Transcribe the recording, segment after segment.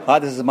Hi,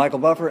 this is Michael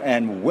Buffer,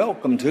 and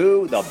welcome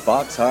to the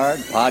Box Hard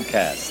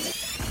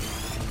Podcast.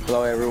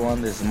 Hello,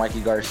 everyone. This is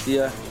Mikey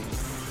Garcia.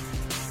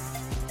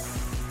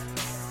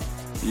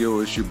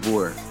 Yo, it's your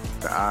boy,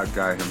 the odd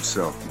guy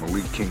himself,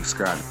 Malik King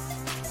Scott.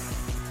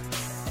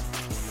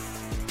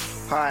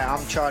 Hi,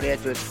 I'm Charlie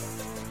Edwards.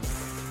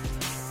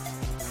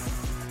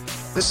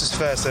 This is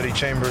Fast Eddie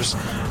Chambers,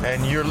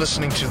 and you're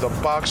listening to the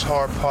Box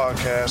Hard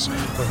Podcast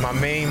with my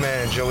main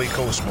man, Joey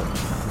Coastman.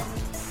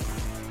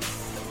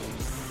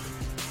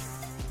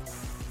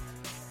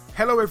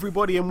 Hello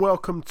everybody and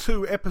welcome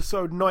to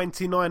episode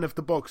 99 of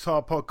the Box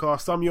Hard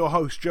Podcast. I'm your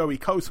host Joey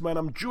Coastman.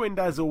 I'm joined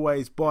as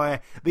always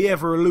by the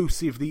ever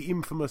elusive, the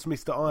infamous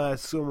Mr.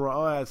 Ayaz Sumra.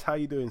 Ayaz, how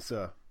you doing,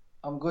 sir?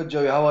 I'm good,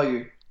 Joey. How are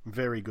you?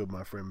 Very good,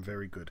 my friend,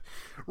 very good.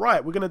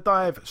 Right, we're going to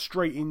dive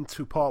straight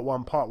into part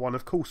one. Part one,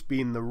 of course,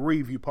 being the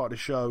review part of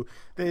the show.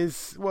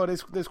 There's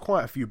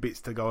quite a few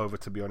bits to go over,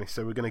 to be honest,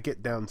 so we're going to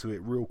get down to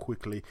it real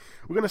quickly.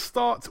 We're going to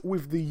start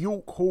with the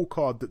York Hall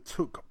card that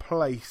took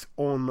place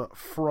on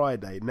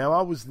Friday. Now,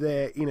 I was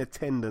there in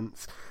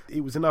attendance.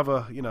 It was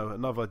another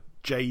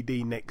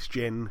JD Next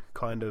Gen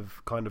kind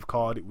of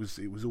card. It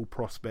was all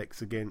prospects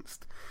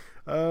against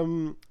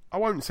I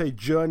won't say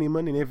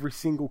journeyman in every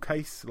single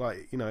case,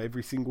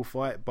 every single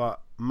fight, but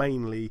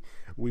mainly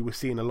we were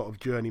seeing a lot of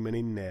journeyman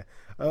in there.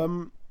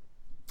 I'm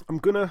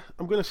gonna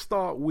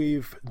start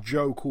with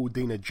Joe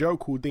Cordina. Joe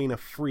Cordina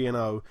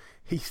 3-0.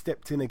 He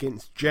stepped in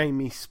against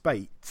Jamie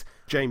Spate.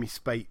 Jamie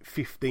Spate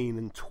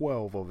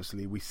 15-12.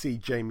 Obviously, we see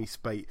Jamie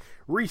Spate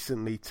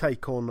recently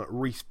take on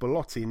Reece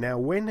Bellotti. Now,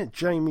 when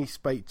Jamie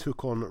Spate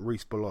took on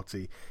Reece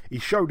Bellotti, he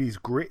showed his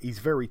grit. He's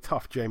very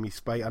tough, Jamie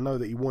Spate. I know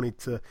that he wanted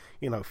to,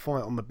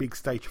 fight on the big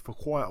stage for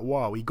quite a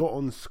while. He got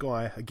on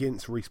Sky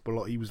against Reece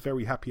Bellotti. He was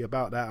very happy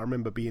about that. I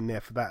remember being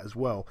there for that as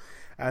well.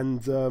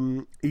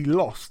 And he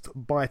lost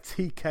by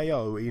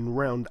TKO in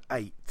round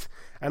 8.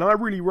 And I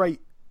really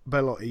rate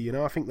Bellotti.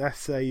 I think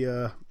that's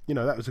that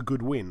was a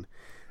good win.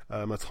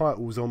 A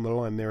title was on the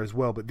line there as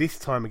well, but this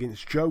time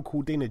against Joe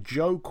Cordina.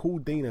 Joe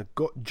Cordina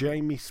got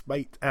Jamie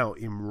Spate out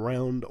in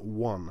round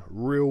 1.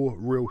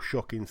 Real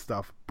shocking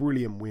stuff.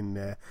 Brilliant win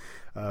there.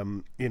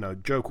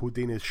 Joe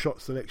Cordina's shot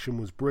selection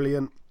was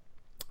brilliant.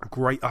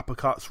 Great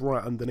uppercuts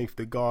right underneath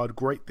the guard.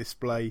 Great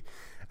display.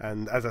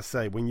 And as I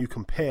say, when you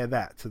compare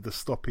that to the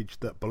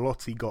stoppage that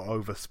Bellotti got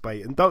over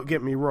Spate, and don't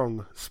get me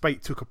wrong,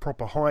 Spate took a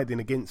proper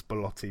hiding against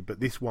Bellotti, but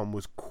this one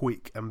was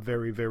quick and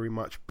very, very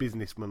much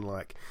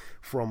businessman-like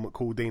from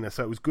Cordina.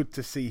 So it was good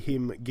to see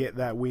him get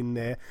that win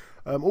there.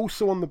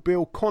 Also on the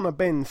bill, Conor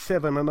Benn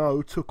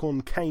 7-0 took on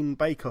Kane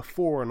Baker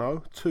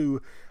 4-0.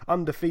 Two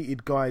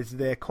undefeated guys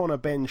there. Conor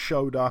Benn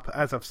showed up,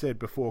 as I've said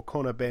before.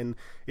 Conor Benn,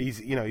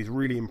 he's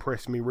really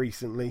impressed me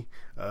recently.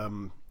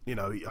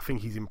 I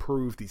think he's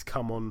improved. He's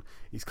come on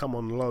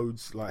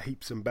loads, like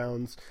heaps and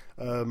bounds.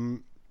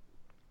 Conor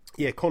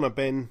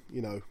Benn,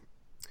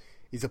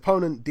 his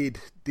opponent did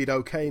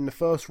okay in the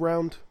first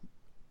round.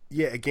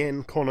 Yet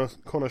again,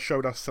 Conor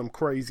showed us some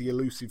crazy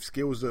elusive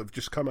skills that have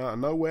just come out of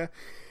nowhere.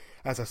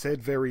 As I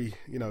said, very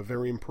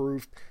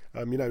improved.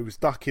 He was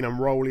ducking and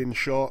rolling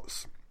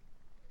shots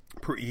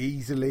pretty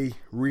easily.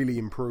 Really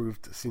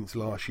improved since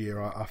last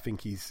year. I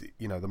think he's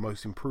the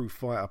most improved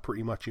fighter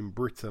pretty much in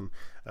Britain.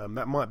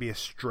 That might be a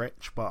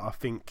stretch, but I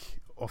think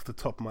off the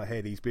top of my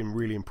head he's been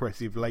really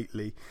impressive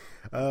lately.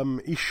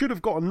 He should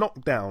have got a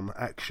knockdown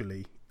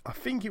actually. I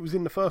think it was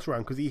in the first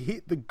round because he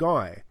hit the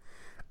guy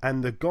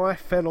and the guy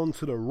fell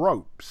onto the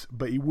ropes,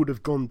 but he would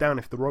have gone down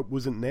if the rope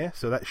wasn't there,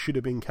 so that should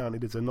have been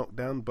counted as a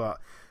knockdown. But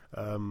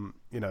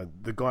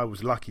the guy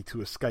was lucky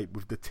to escape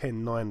with the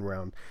 10-9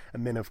 round.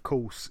 And then, of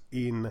course,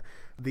 in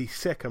the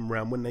second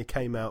round, when they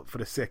came out for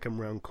the second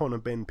round, Conor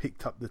Benn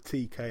picked up the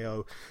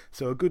TKO.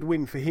 So a good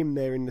win for him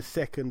there in the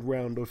second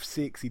round of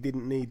 6. He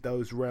didn't need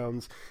those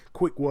rounds.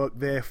 Quick work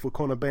there for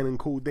Conor Benn and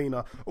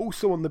Cordina.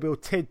 Also on the bill,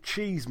 Ted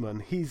Cheeseman.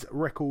 His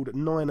record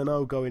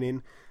 9-0 going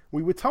in.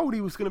 We were told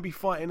he was going to be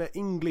fighting at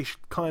English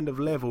kind of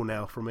level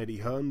now from Eddie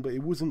Hearn, but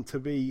it wasn't to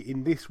be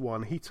in this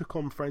one. He took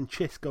on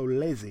Francesco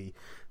Lezzi,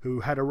 who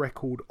had a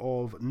record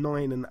of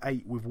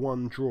 9-8 with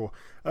 1 draw.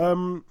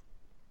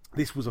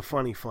 This was a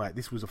funny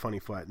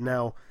fight.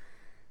 Now,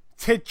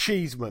 Ted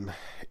Cheeseman,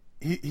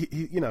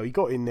 he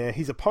got in there.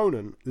 His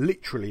opponent,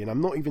 literally, and I'm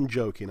not even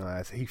joking,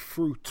 he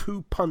threw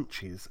 2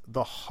 punches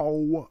the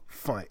whole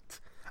fight.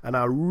 And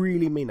I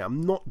really mean it.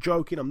 I'm not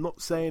joking. I'm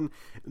not saying,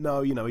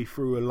 no, he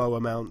threw a low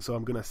amount, so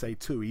I'm going to say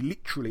 2.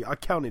 I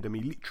counted him.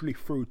 He literally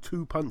threw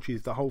 2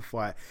 punches the whole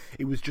fight.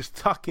 He was just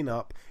tucking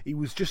up. He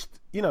was just,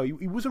 he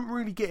wasn't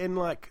really getting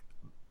like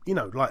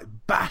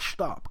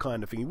bashed up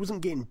kind of thing. He wasn't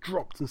getting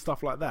dropped and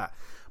stuff like that.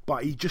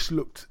 But he just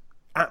looked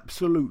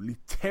absolutely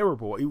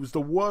terrible. He was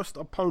the worst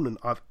opponent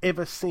I've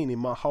ever seen in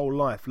my whole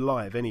life,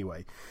 live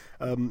anyway.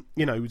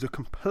 He was a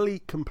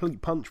complete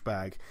punch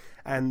bag.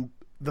 And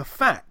the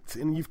fact,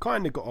 and you've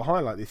kind of got to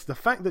highlight this, the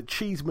fact that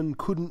Cheeseman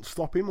couldn't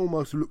stop him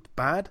almost looked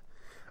bad.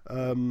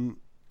 But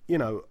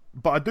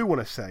I do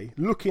want to say,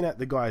 looking at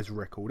the guy's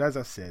record, as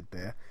I said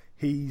there,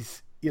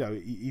 he's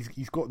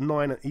got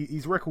 9.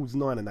 His record's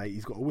 9-8.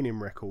 He's got a winning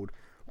record,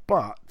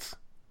 but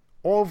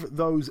of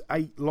those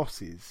 8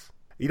 losses,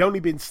 he'd only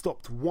been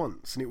stopped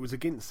once, and it was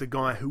against a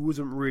guy who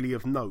wasn't really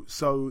of note.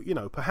 So,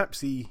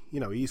 perhaps he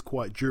is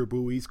quite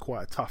durable, he's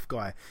quite a tough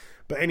guy.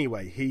 But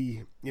anyway,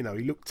 he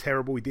looked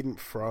terrible, he didn't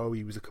throw,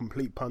 he was a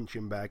complete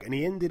punching bag, and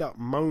he ended up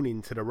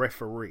moaning to the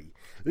referee.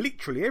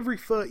 Literally every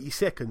 30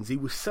 seconds he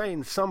was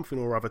saying something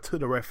or other to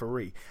the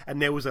referee,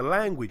 and there was a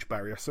language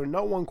barrier, so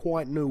no one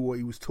quite knew what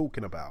he was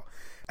talking about.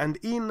 And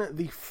in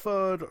the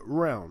 3rd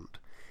round,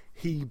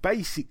 he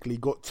basically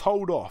got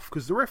told off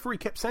because the referee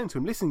kept saying to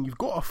him, listen, you've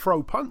got to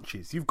throw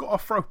punches.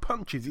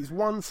 It's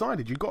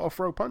one-sided. You've got to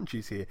throw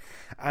punches here.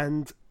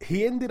 And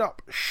he ended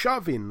up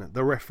shoving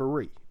the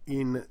referee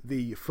in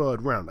the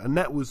 3rd round. And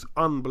that was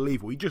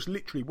unbelievable. He just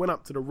literally went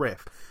up to the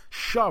ref,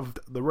 shoved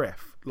the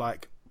ref,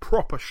 like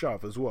proper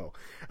shove as well.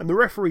 And the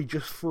referee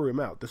just threw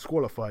him out,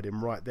 disqualified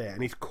him right there.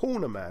 And his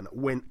corner man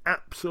went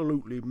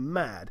absolutely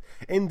mad.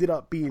 Ended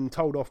up being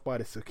told off by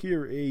the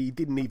security. He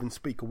didn't even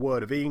speak a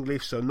word of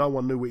English, so no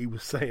one knew what he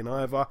was saying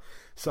either.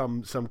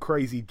 Some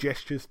crazy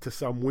gestures to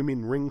some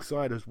women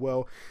ringside as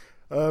well.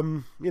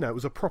 It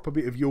was a proper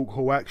bit of York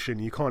Hall action.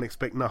 You can't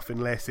expect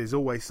nothing less. There's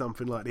always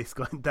something like this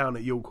going down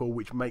at York Hall,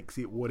 which makes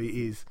it what it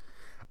is.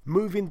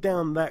 Moving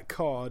down that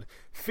card,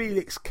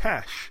 Felix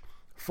Cash,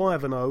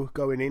 5-0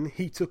 going in.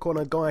 He took on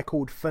a guy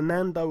called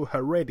Fernando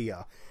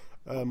Heredia.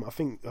 I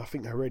think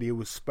Heredia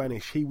was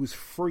Spanish. He was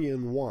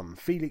 3-1.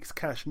 Felix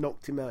Cash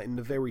knocked him out in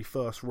the very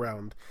first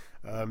round.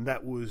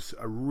 That was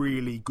a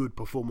really good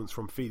performance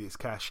from Felix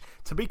Cash.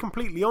 To be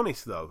completely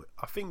honest, though,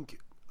 I think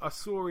I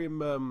saw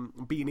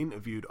him being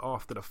interviewed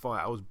after the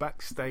fight. I was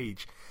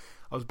backstage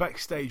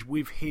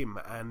with him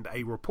and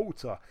a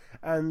reporter,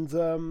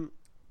 and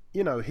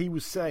he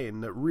was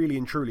saying that really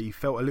and truly he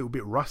felt a little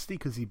bit rusty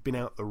because he'd been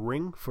out the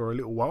ring for a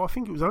little while. I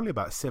think it was only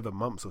about 7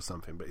 months or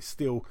something, but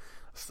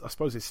I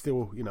suppose it's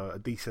still a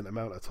decent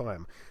amount of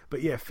time.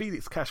 But yeah,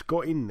 Felix Cash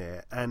got in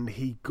there and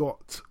he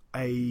got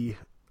a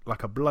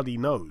bloody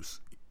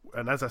nose.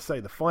 And as I say,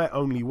 the fight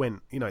only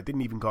went, it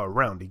didn't even go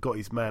around. He got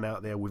his man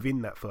out there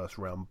within that first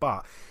round,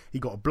 but he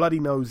got a bloody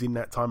nose in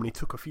that time and he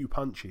took a few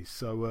punches.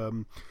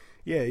 So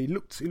he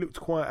looked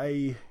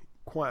quite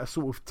a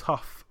sort of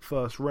tough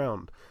first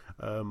round.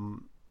 A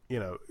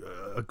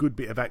good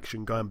bit of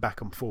action going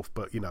back and forth,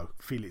 but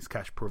Felix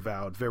Cash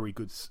prevailed. Very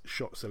good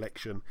shot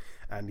selection,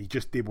 and he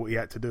just did what he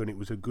had to do, and it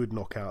was a good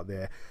knockout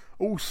there.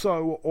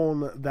 Also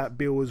on that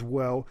bill as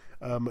well,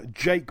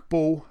 Jake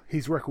Bull,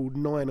 his record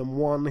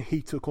 9-1.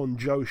 He took on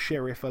Joe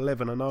Sheriff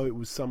 11-0. It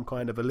was some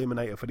kind of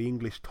eliminator for the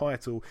English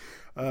title.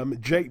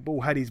 Jake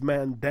Bull had his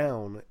man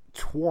down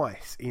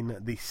twice in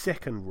the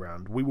second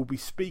round. We will be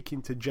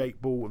speaking to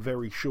Jake Bull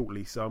very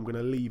shortly, so I'm going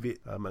to leave it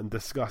and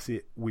discuss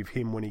it with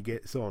him when he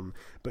gets on.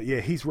 But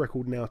yeah, his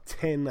record now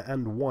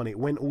 10-1. It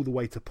went all the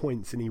way to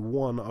points and he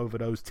won over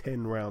those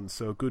 10 rounds,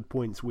 so a good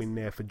points win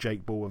there for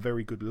Jake Bull. A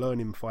very good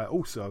learning fight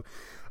also.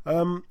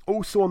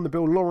 Also on the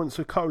bill, Lawrence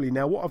Okolie.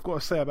 Now, what I've got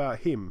to say about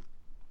him,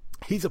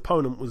 his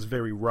opponent was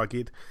very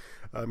rugged.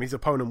 His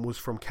opponent was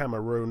from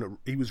Cameroon.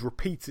 He was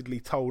repeatedly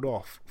told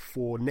off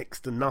for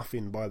next to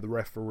nothing by the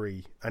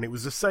referee, and it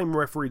was the same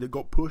referee that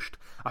got pushed.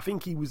 I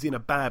think he was in a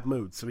bad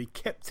mood, so he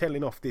kept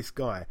telling off this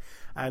guy,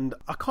 and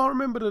I can't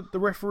remember the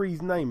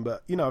referee's name,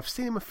 but I've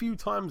seen him a few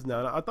times now,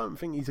 and I don't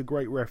think he's a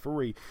great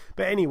referee.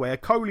 But anyway,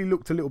 Okolie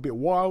looked a little bit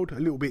wild, a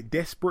little bit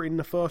desperate in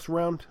the first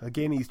round.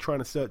 Again, he's trying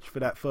to search for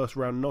that first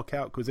round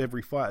knockout because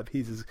every fight of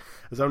his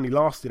has only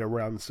lasted a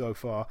round so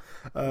far.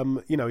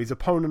 His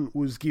opponent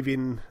was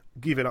giving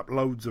up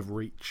loads of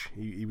reach.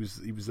 He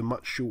was a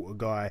much shorter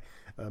guy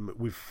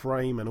with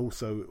frame and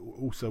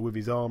also with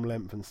his arm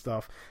length and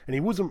stuff, and he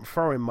wasn't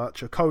throwing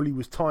much. Okolie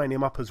was tying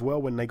him up as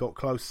well when they got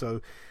close,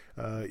 so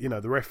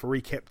the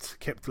referee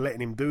kept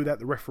letting him do that.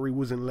 The referee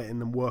wasn't letting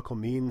them work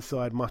on the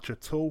inside much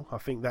at all. I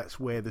think that's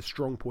where the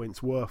strong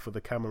points were for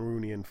the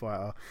Cameroonian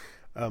fighter.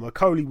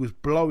 Okolie was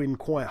blowing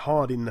quite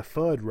hard in the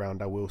third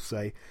round, I will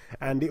say,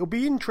 and it'll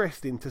be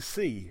interesting to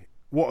see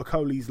what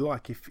Okolie's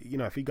like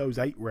if he goes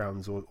 8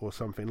 rounds or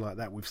something like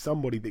that with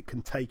somebody that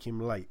can take him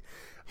late.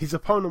 His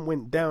opponent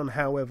went down,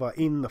 however,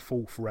 in the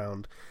 4th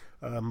round.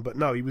 But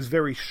no, he was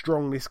very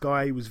strong, this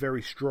guy. He was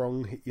very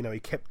strong. He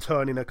kept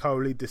turning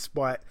Okolie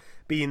despite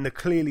being the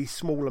clearly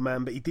smaller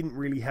man, but he didn't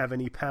really have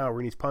any power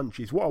in his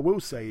punches. What I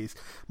will say is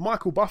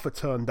Michael Buffer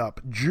turned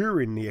up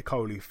during the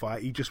Okolie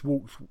fight. He just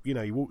walked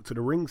to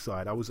the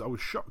ringside. I was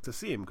shocked to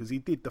see him because he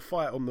did the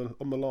fight on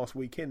the last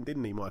weekend,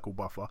 didn't he, Michael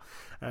Buffer?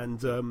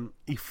 And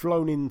he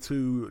flown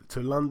into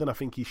London. I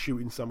think he's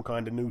shooting some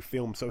kind of new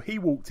film. So he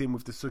walked in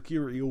with the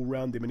security all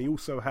around him, and he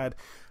also had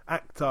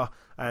actor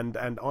and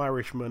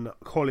Irishman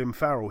Colin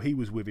Farrell. He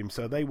was with him,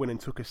 so they went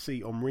and took a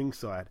seat on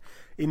ringside.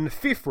 In the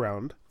 5th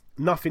round,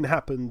 nothing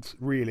happened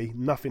really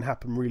in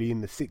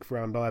the 6th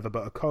round either,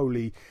 but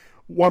Okolie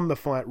won the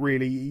fight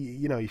really.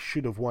 He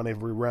should have won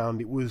every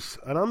round. It was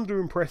an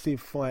under-impressive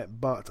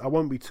fight, but I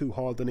won't be too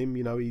hard on him.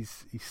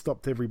 He's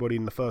stopped everybody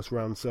in the first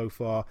round so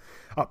far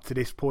up to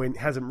this point.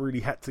 Hasn't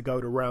really had to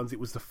go to rounds. It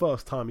was the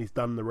first time he's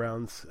done the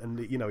rounds, and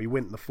he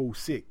went the full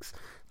 6.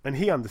 And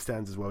he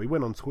understands as well. He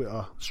went on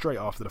Twitter straight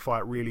after the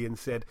fight, really, and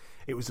said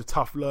it was a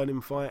tough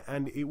learning fight,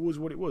 and it was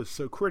what it was.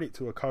 So credit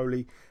to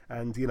Okolie,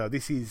 and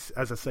this is,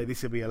 as I say,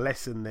 this will be a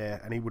lesson there,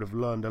 and he would have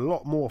learned a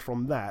lot more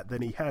from that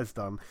than he has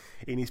done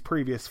in his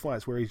previous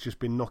fights, where he's just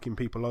been knocking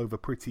people over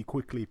pretty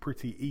quickly,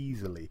 pretty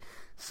easily.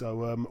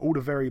 So all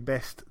the very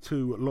best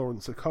to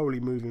Lawrence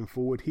Okolie moving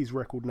forward. His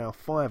record now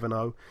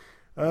 5-0.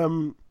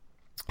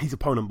 His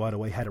opponent, by the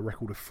way, had a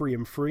record of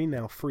 3-3,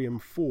 now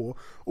 3-4.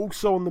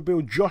 Also on the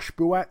bill, Josh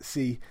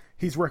Buatsi,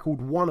 his record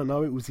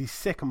 1-0. It was his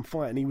second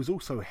fight, and he was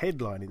also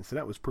headlining, so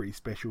that was pretty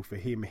special for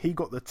him. He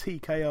got the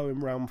TKO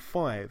in round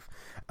 5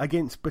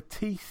 against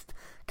Batiste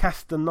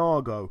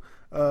Castenago.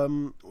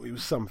 It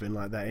was something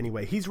like that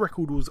anyway. His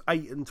record was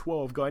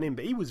 8-12 going in,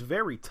 but he was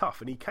very tough,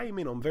 and he came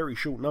in on very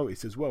short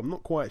notice as well. I'm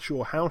not quite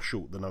sure how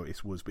short the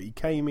notice was, but he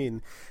came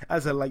in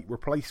as a late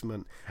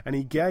replacement, and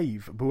he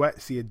gave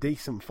Buatsi a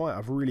decent fight,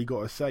 I've really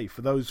got to say.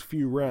 For those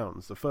few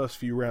rounds, the first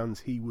few rounds,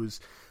 he was...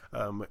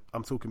 I'm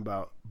talking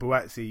about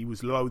Buatsi. He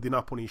was loading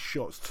up on his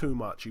shots too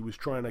much. He was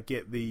trying to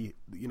get the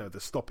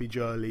stoppage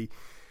early.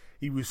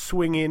 He was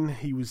swinging.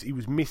 He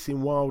was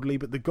missing wildly.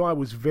 But the guy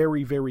was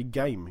very, very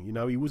game.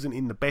 He wasn't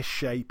in the best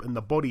shape, and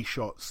the body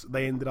shots,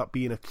 they ended up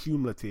being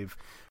accumulative.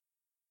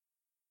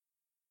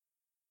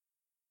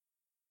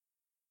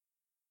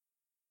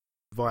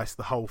 Vice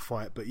the whole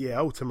fight, but yeah,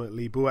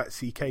 ultimately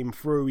Buatsi came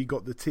through. He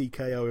got the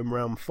TKO in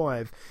round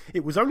 5.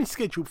 It was only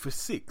scheduled for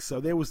 6, so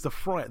there was the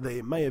fright that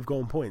it may have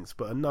gone points,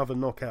 but another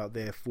knockout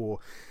there for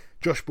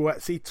Josh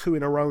Buatsi, 2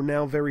 in a row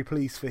now. Very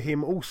pleased for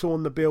him. Also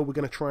on the bill, we're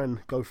going to try and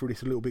go through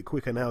this a little bit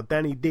quicker now.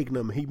 Danny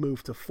Dignam, he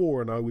moved to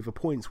 4-0 with a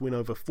points win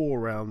over 4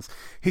 rounds.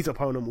 His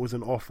opponent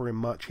wasn't offering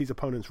much. His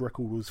opponent's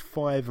record was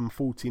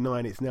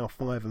 5-49. It's now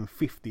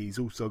 5-50. He's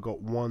also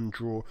got 1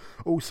 draw.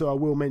 Also, I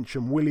will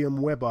mention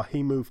William Webber.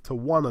 He moved to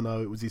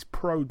 1-0. It was his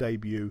pro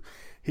debut.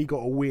 He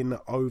got a win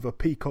over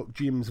Peacock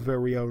Gym's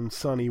very own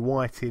Sonny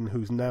Whiting,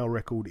 whose now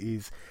record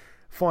is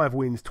 5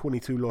 wins,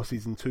 22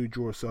 losses and 2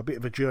 draws, so a bit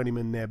of a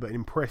journeyman there, but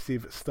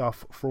impressive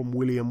stuff from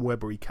William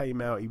Webber. He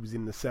came out, he was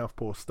in the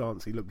southpaw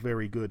stance, he looked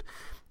very good.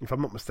 If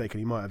I'm not mistaken,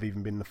 he might have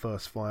even been the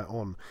first fight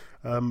on.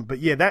 But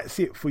yeah, that's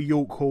it for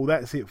York Hall,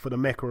 that's it for the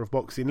Mecca of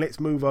boxing. Let's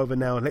move over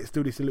now, and let's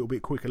do this a little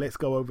bit quicker. Let's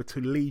go over to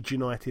Leeds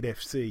United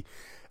FC.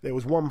 There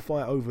was one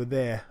fight over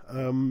there,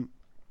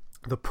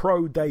 the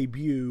pro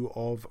debut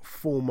of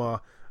former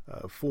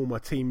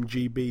Team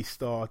GB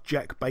star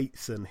Jack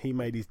Bateson. He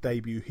made his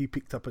debut. He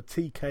picked up a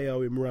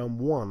TKO in round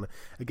 1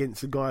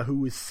 against a guy who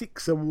was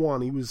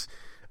 6-1. He was,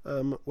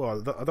 I don't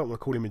want to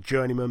call him a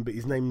journeyman, but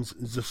his name's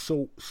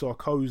Zasult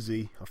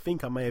Sarkozy. I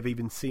think I may have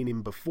even seen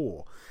him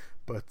before.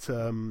 But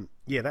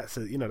yeah, that's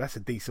a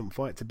decent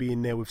fight to be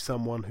in there with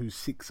someone who's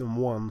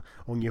 6-1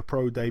 on your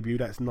pro debut.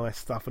 That's nice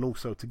stuff, and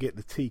also to get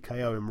the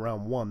TKO in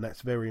round 1,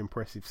 that's very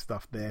impressive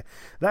stuff there.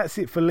 That's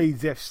it for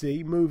Leeds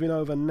FC. Moving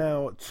over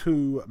now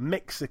to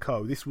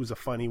Mexico. This was a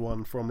funny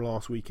one from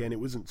last weekend. It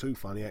wasn't too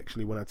funny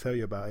actually when I tell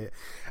you about it.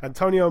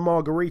 Antonio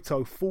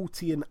Margarito,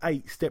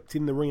 40-8, stepped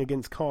in the ring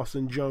against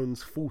Carson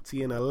Jones,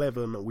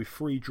 40-11 with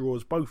 3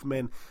 draws. Both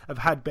men have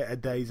had better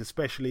days,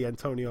 especially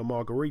Antonio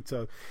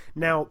Margarito.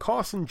 Now,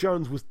 Carson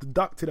Jones was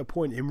deducted a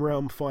point in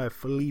round 5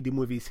 for leading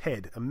with his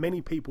head, and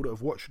many people that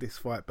have watched this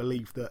fight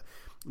believe that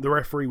the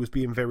referee was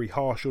being very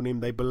harsh on him.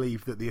 They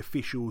believe that the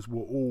officials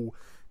were all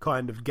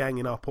kind of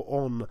ganging up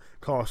on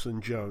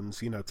Carson Jones,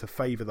 to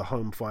favour the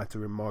home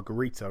fighter in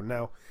Margarito.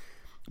 Now,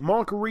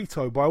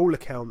 Margarito, by all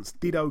accounts,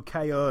 did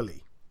okay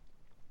early.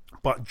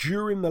 But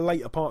during the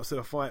later parts of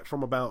the fight,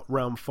 from about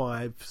round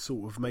 5,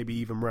 sort of maybe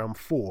even round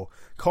 4,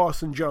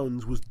 Carson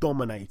Jones was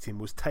dominating,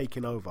 was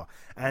taking over.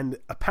 And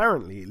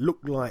apparently it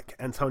looked like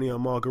Antonio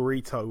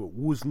Margarito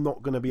was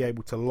not going to be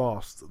able to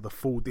last the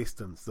full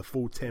distance, the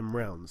full 10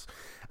 rounds.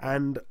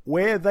 And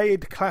where they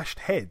had clashed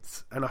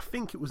heads, and I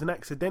think it was an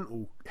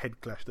accidental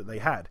head clash that they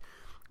had,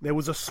 there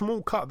was a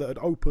small cut that had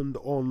opened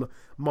on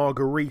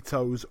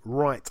Margarito's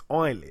right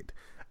eyelid.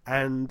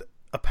 And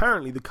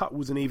apparently the cut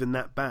wasn't even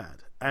that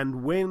bad.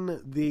 And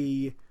when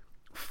the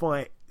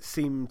fight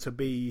seemed to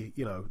be,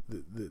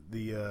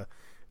 the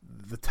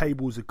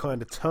tables had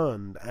kind of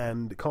turned,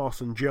 and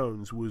Carson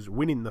Jones was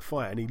winning the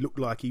fight, and he looked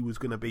like he was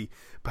going to be,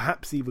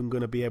 perhaps even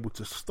going to be able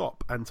to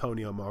stop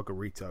Antonio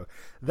Margarito.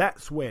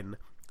 That's when,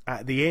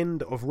 at the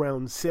end of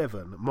round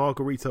 7,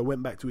 Margarito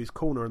went back to his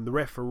corner, and the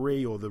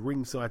referee, or the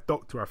ringside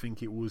doctor, I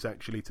think it was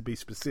actually, to be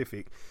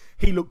specific,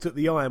 he looked at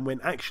the eye and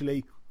went,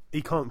 actually,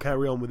 he can't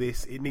carry on with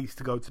this, it needs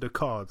to go to the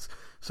cards.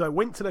 So it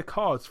went to the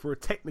cards for a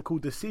technical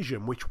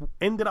decision, which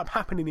ended up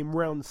happening in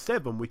round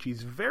 7, which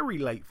is very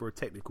late for a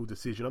technical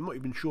decision. I'm not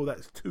even sure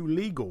that's too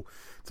legal,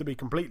 to be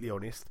completely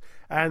honest.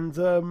 And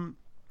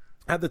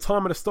at the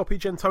time of the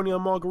stoppage, Antonio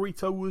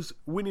Margarito was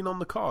winning on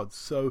the cards.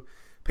 So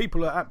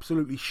people are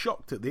absolutely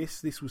shocked at this.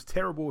 This was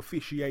terrible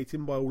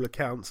officiating by all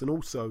accounts, and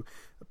also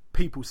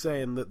people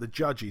saying that the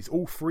judges,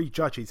 all three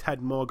judges,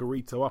 had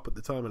Margarito up at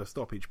the time of the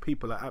stoppage.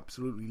 People are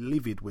absolutely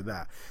livid with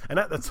that. And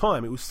at the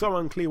time, it was so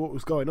unclear what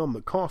was going on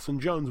that Carson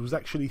Jones was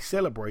actually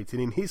celebrating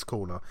in his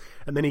corner,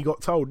 and then he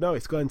got told, no,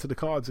 it's going to the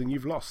cards and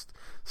you've lost.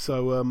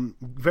 So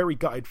very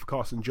gutted for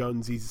Carson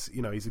Jones. He's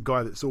a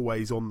guy that's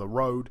always on the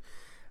road.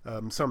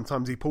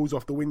 Sometimes he pulls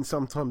off the win,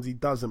 sometimes he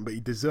doesn't, but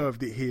he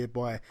deserved it here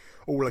by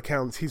all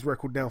accounts. His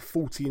record now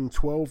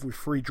 40-12 with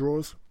 3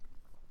 draws.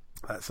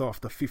 That's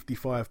after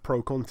 55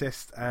 pro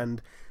contests.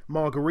 And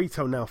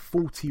Margarito now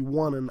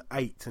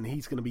 41-8, and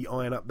he's going to be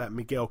eyeing up that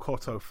Miguel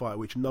Cotto fight,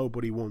 which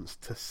nobody wants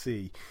to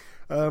see.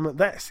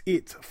 That's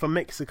it for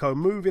Mexico.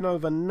 Moving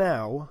over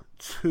now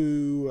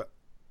to...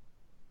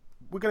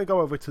 We're going to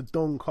go over to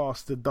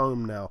Doncaster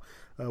Dome now.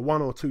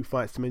 1 or 2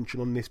 fights to mention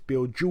on this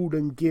bill.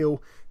 Jordan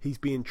Gill, he's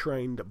being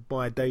trained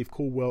by Dave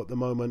Caldwell at the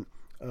moment.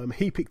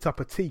 He picked up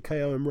a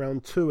TKO in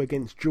round 2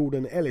 against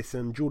Jordan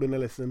Ellison. Jordan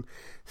Ellison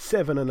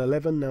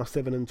 7-11, now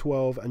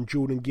 7-12, and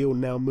Jordan Gill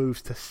now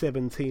moves to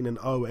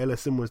 17-0.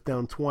 Ellison was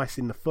down twice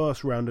in the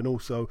first round and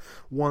also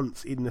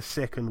once in the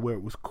second, where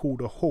it was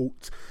called a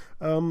halt.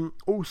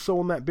 Also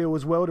on that bill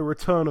as well, the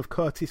return of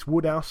Curtis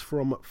Woodhouse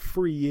from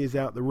 3 years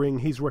out the ring.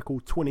 His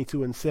record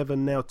 22-7,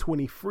 now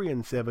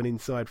 23-7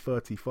 inside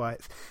 30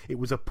 fights. It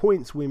was a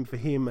points win for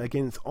him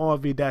against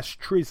Arvidas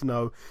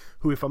Trisno,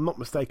 who, if I'm not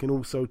mistaken,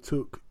 also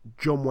took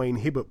John Wayne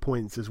Hibbert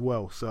points as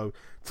well. So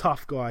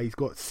tough guy. He's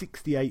got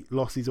 68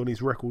 losses on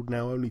his record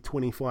now, only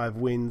 25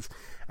 wins,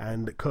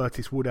 and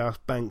Curtis Woodhouse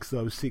banks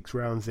those 6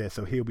 rounds there,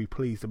 so he'll be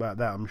pleased about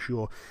that, I'm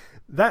sure.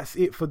 That's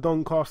it for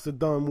Doncaster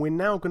Dome. We're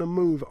now going to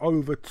move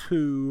over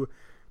to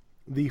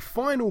the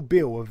final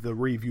bill of the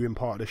reviewing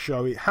part of the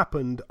show. It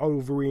happened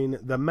over in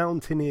the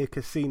Mountaineer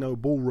Casino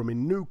Ballroom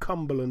in New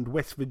Cumberland,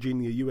 West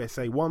Virginia,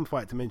 USA. One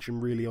fight to mention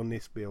really on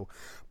this bill.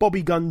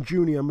 Bobby Gunn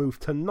Jr.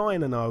 moved to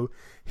 9-0.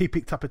 He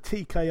picked up a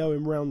TKO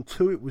in round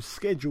 2. It was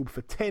scheduled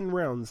for 10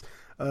 rounds.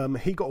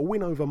 He got a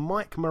win over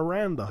Mike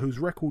Miranda, whose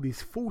record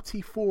is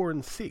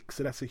 44-6.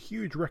 So that's a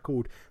huge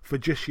record for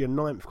just your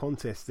 9th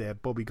contest there,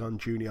 Bobby Gunn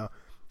Jr.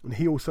 And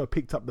he also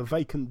picked up the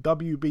vacant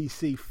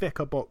WBC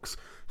Fecker Box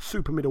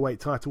Super Middleweight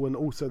title and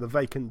also the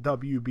vacant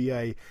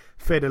WBA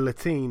Feder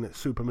Latin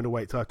Super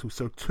Middleweight title.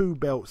 So 2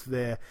 belts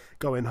there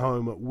going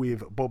home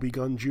with Bobby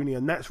Gunn Jr.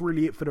 And that's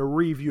really it for the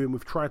review. And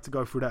we've tried to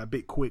go through that a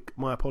bit quick.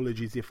 My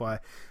apologies if I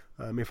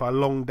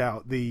longed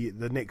out the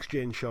Next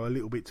Gen show a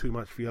little bit too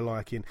much for your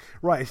liking.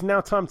 Right, it's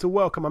now time to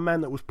welcome a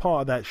man that was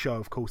part of that show,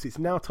 of course. It's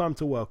now time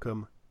to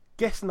welcome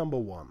guest number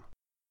 1.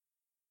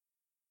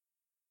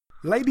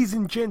 Ladies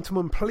and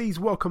gentlemen, please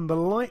welcome the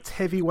light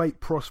heavyweight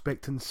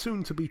prospect and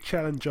soon-to-be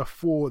challenger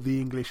for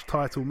the English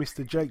title,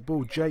 Mr. Jake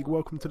Bull. Jake,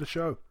 welcome to the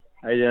show.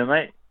 How you doing,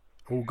 mate?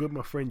 All good,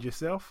 my friend.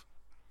 Yourself?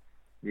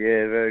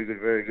 Yeah, very good,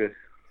 very good.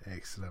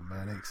 Excellent,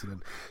 man,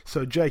 excellent.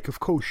 So, Jake, of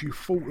course, you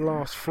fought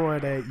last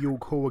Friday at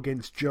York Hall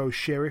against Joe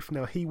Sheriff.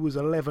 Now, he was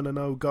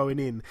 11-0 going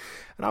in,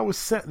 and I was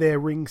sat there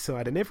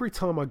ringside, and every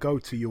time I go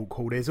to York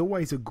Hall, there's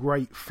always a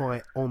great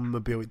fight on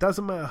the bill. It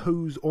doesn't matter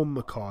who's on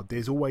the card,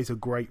 there's always a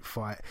great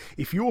fight.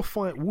 If your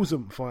fight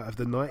wasn't fight of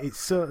the night, it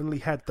certainly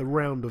had the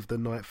round of the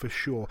night for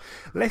sure.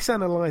 Let's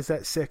analyse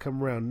that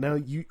second round. Now,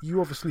 you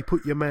obviously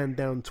put your man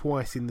down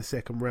twice in the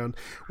second round.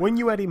 When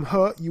you had him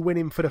hurt, you went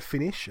in for the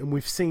finish, and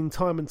we've seen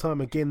time and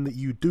time again that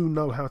you do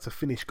know how to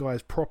finish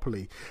guys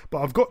properly. But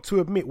I've got to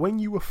admit, when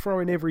you were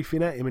throwing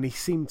everything at him and he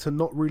seemed to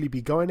not really be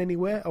going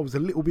anywhere, I was a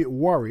little bit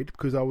worried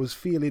because I was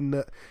feeling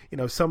that,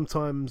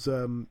 sometimes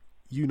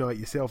you know it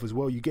yourself as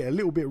well, you get a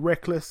little bit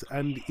reckless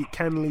and it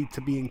can lead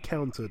to being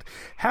countered.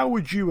 How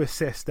would you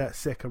assess that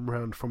second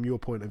round from your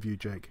point of view,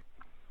 Jake?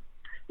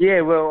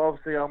 Yeah, well,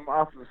 obviously,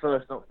 after the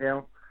first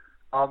knockdown,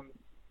 to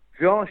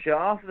be honest,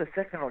 after the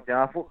second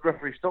knockdown, I thought the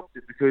referee stopped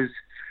it because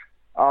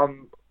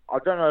I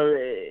don't know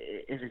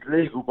if it's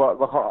legal, but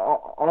like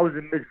I was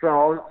in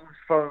mid-throw, I was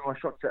throwing my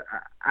shots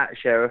at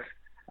Sheriff,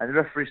 and the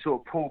referee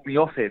sort of pulled me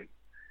off him.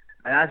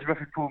 And as the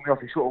referee pulled me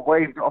off, he sort of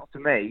waved it off to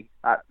me.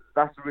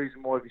 That's the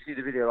reason why, if you see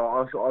the video,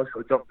 I sort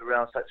of jumped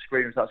around, started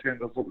screaming, because I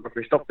thought the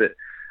referee stopped it.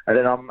 And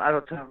then as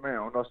I turned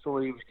around, I saw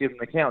he was giving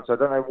the count, so I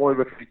don't know why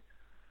the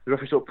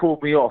referee sort of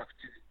pulled me off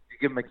to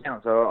give him a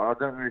count. So I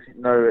don't really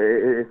know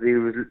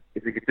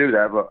if he could do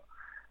that, but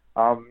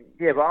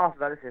yeah. But after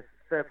that, it's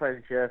fair play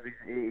to Sheriff.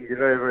 He's a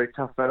very, very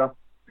tough fella.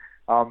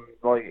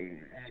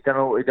 He's done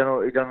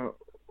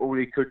all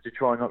he could to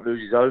try and not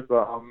lose his oath.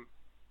 But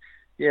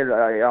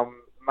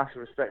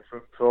massive respect for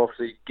him for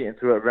obviously getting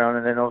through that round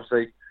and then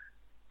obviously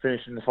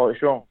finishing the fight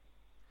strong.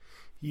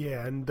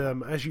 Yeah, and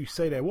as you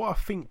say there, what I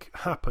think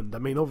happened, I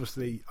mean,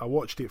 obviously, I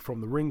watched it from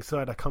the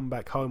ringside, I come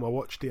back home, I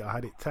watched it, I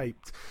had it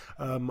taped,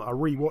 I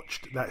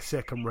re-watched that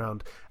second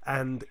round,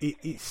 and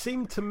it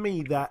seemed to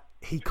me that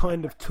he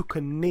kind of took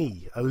a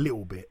knee a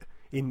little bit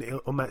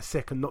on that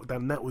second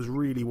knockdown. That was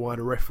really why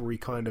the referee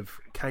kind of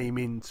came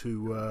in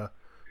to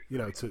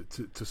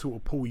to sort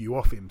of pull you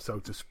off him, so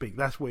to speak.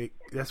 That's what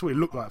it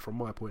looked like from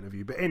my point of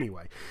view. But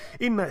anyway,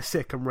 in that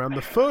second round,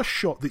 the first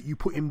shot that you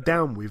put him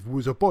down with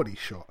was a body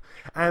shot,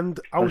 and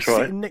I was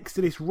sitting next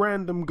to this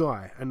random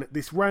guy, and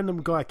this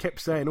random guy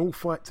kept saying all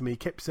fight to me,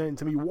 kept saying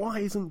to me, why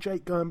isn't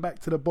Jake going back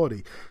to the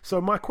body?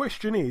 So my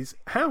question is,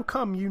 how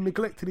come you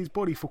neglected his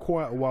body for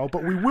quite a while?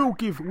 But we will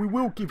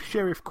give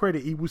Sheriff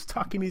credit; he was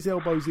tucking his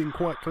elbows in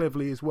quite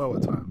cleverly as well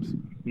at times.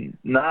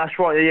 No, that's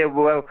right. Yeah,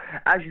 well,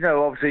 as you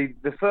know, obviously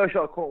the first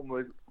shot I caught him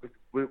was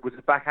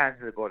the backhand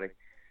to the body,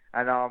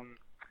 and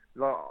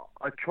like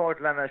I tried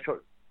to land that shot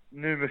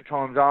numerous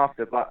times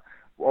after, but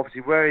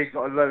obviously where he's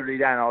got a low lead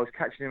down, I was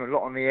catching him a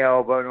lot on the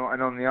elbow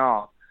and on the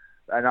arm,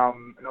 and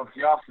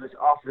obviously after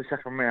the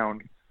second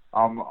round,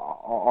 I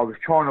was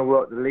trying to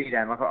work the lead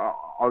down, like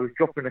I was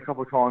dropping a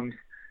couple of times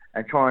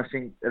and trying to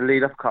sink the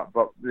lead uppercut,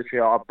 but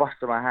literally I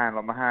busted my hand,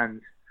 like my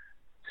hand's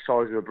the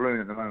size of a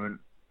balloon at the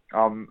moment.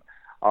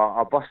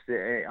 I busted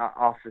it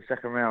after the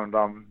second round.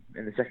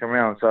 In the second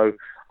round, so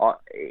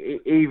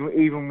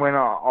even when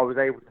I was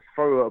able to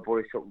throw a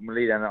body shot with my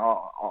lead down,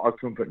 I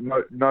couldn't put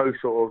no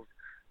sort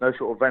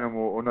of venom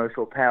or no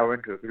sort of power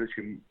into it, because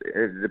literally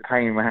the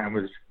pain in my hand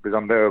was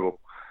unbearable.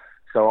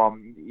 So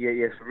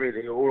yes,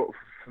 really, all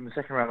from the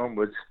second round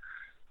onwards,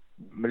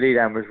 my lead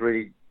hand was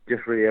really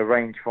just a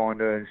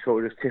rangefinder and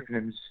sort of just tipping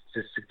him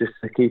just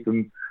to keep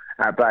him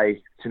at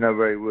bay, to know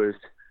where he was,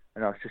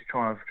 and I was just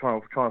trying to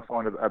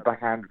find a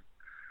backhand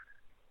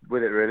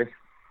with it, really.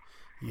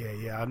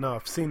 Yeah, I know.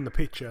 I've seen the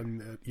picture,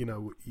 and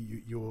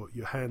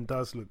your hand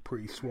does look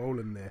pretty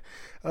swollen there.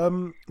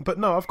 But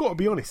no, I've got to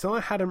be honest. I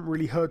hadn't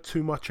really heard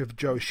too much of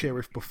Joe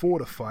Sheriff before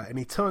the fight, and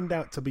he turned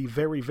out to be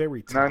very,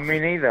 very tough. No, me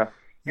neither.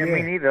 Yeah,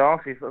 me neither.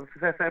 Honestly,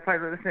 fair play.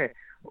 Listen here.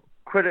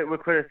 Credit where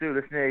credit's due.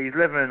 Listen here. He's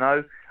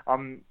 11-0.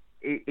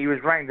 He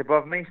was ranked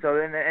above me,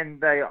 so in the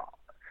end day,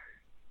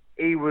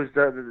 he was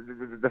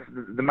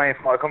the main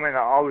fight coming.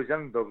 I was the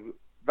underdog.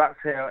 That's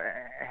how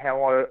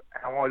I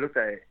looked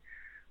at it.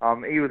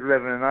 He was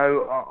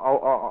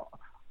 11-0.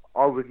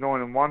 I was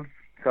 9-1.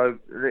 So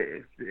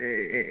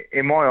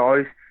in my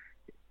eyes,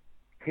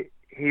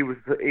 he was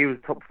the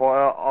top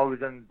fighter. I was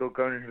the underdog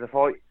going into the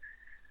fight.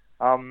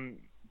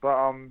 But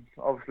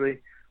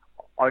obviously,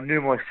 I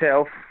knew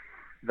myself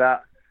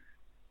that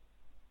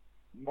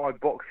my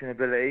boxing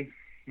ability,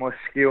 my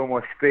skill,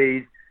 my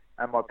speed,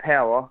 and my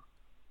power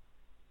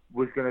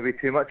was going to be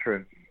too much for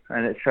him,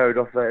 and it showed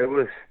off that it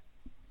was.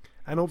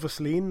 And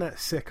obviously in that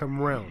second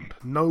round,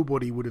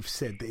 nobody would have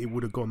said that it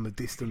would have gone the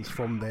distance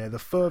from there. The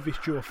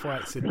furthest your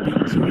fights had been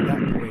to at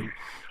that point,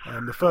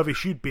 the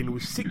furthest you'd been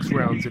was 6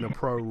 rounds in a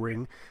pro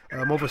ring.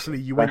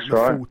 Obviously you went the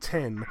full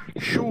 10.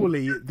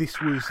 Surely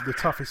this was the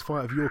toughest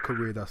fight of your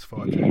career thus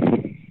far, Jake?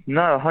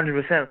 No,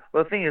 100%.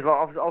 Well, the thing is,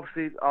 like,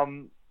 obviously,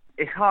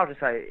 it's hard to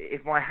say.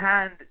 If my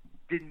hand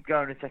didn't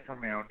go in the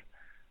second round,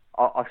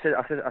 I said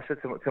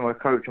to my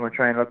coach and my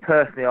trainer,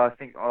 personally, I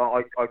think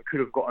I could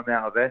have got him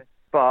out of there,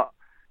 but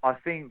I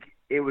think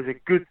it was a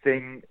good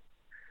thing.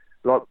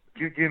 Like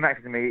Drew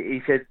Max to me,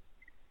 he said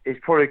it's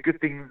probably a good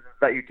thing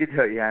that you did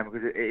hurt your hand,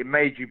 because it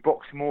made you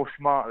box more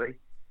smartly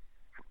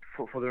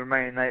for the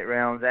remaining 8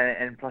 rounds,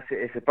 and plus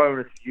it's a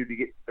bonus for you to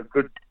get a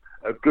good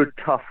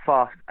tough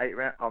fast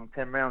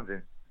 10 rounds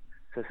in.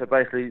 So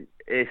basically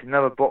it's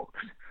another box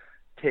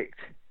ticked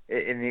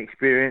in the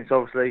experience.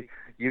 Obviously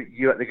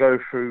you had to go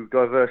through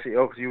diversity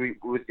obviously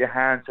with your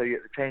hand, so you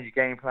had to change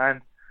your game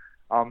plan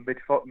mid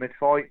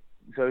fight.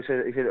 So he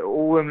said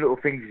all them little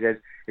things, he said,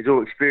 is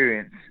all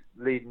experience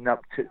leading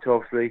up to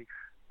obviously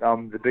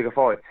the bigger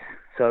fights.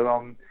 So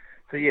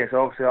obviously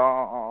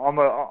I'm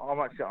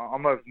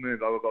over the moon.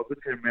 I've got a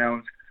good 10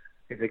 rounds.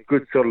 It's a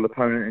good solid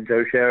opponent in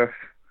Joe Sheriff,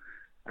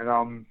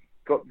 and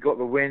got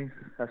the win.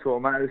 That's all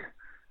that matters.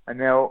 And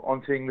now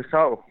on to English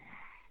title.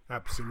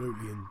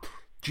 Absolutely, and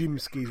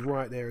Jimsky's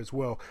right there as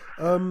well.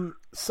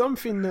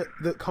 Something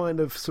that kind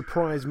of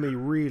surprised me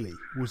really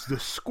was the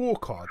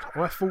scorecard.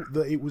 I thought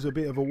that it was a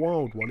bit of a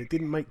wild one. It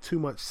didn't make too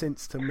much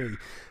sense to me.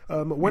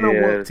 When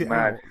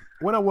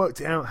I worked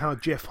it out how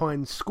Jeff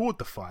Hines scored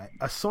the fight,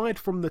 aside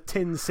from the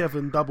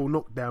 10-7 double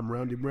knockdown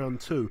round in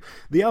round 2,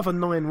 the other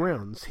 9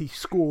 rounds he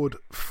scored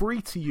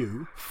 3 to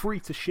you, 3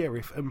 to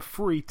Sheriff, and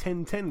 3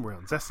 10-10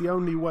 rounds. That's the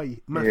only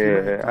way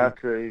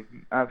mathematically.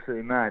 Yeah,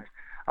 absolutely mad.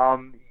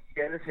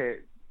 Let's hear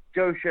it.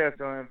 Joe Sheriff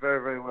done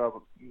very, very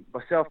well,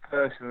 but myself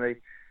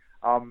personally,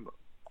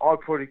 I'd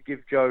probably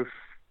give Joe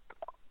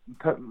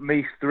at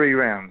least 3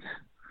 rounds.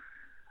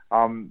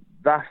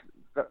 That's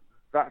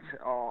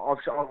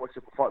I've watched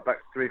the fight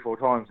back 3-4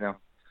 times now,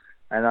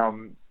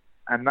 and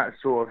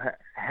that's sort of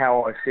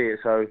how I see it.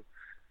 So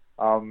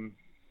I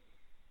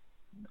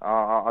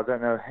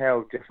don't know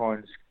how Jeff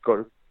Hines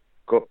got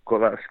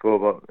that score,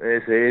 but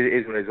it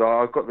is what it is.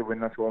 I've got the win.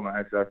 That's what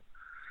matters. So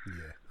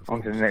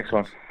on to the next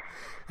one.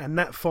 And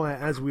that fight,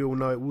 as we all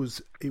know, it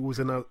was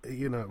an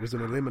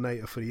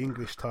eliminator for the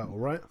English title,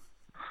 right?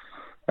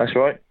 That's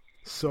right.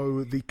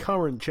 So the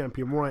current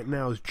champion right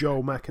now is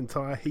Joel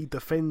McIntyre. He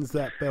defends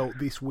that belt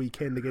this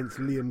weekend against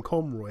Liam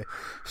Conroy.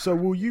 So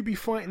will you be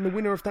fighting the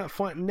winner of that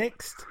fight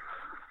next?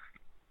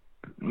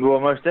 Well,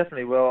 most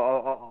definitely.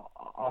 Well,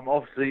 I'm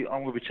going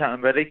to be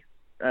chatting ready,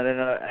 and then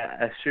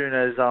as soon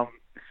as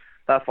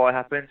that fight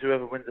happens,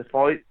 whoever wins the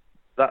fight,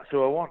 that's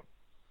who I want.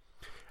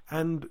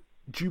 And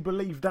do you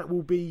believe that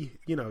will be,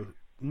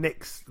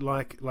 next?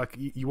 Like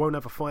you won't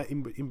have a fight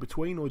in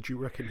between, or do you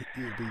reckon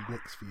it'll be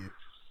next for you?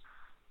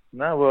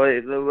 No, well,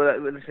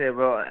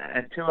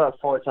 until that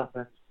fight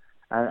happens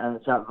and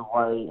it's out of the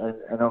way,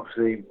 and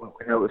obviously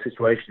we know what the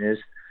situation is,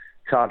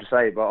 it's hard to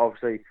say. But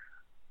obviously,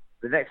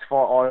 the next fight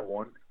I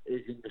want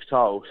is English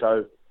title.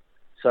 So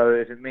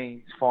if it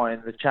means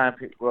fighting the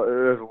champion,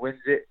 whoever wins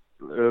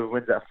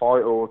that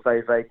fight, or if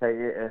they vacate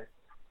it,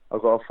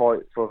 I've got a fight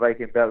for a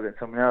vacant belt against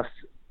someone else,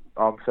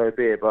 so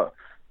be it. But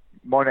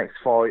my next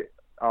fight,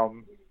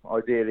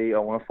 ideally, I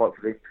want to fight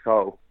for the English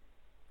title.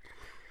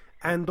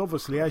 And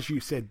obviously, as you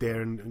said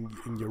there, and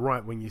you're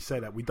right when you say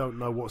that, we don't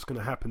know what's going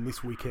to happen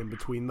this weekend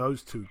between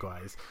those two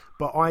guys.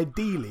 But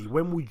ideally,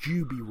 when would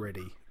you be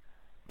ready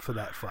for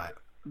that fight?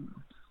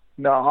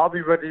 No, I'll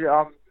be ready.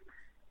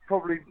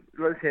 Probably,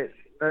 let's hit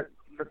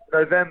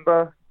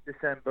November,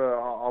 December.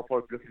 I'll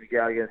probably be looking to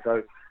get out again.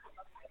 So,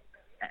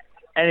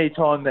 any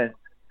time then.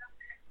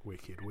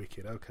 Wicked.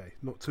 Okay,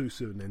 not too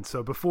soon then.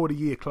 So before the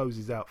year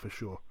closes out, for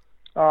sure.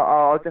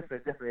 I'll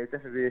definitely be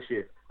this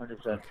year,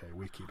 100%. Okay,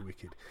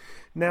 wicked.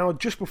 Now,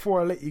 just before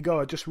I let you go,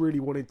 I just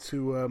really wanted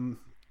to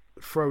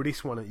throw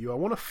this one at you. I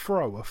want to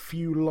throw a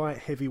few light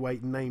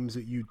heavyweight names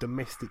at you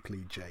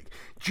domestically, Jake.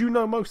 Do you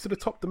know most of the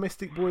top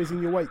domestic boys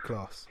in your weight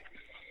class?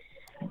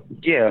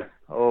 Yeah,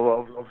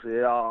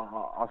 obviously,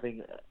 I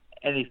think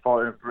any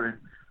fighter in Britain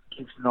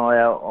keeps an eye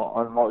out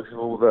on likes of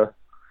all the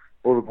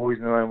boys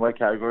in their own weight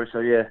category. So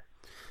yeah.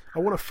 I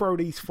want to throw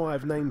these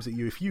 5 names at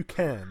you. If you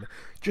can,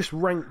 just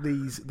rank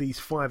these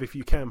 5 if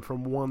you can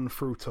from 1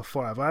 through to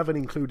 5. I haven't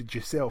included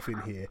yourself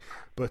in here,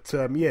 but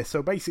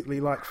so basically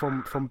like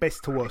from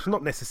best to worst,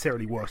 not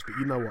necessarily worst, but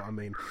you know what I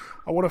mean.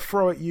 I want to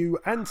throw at you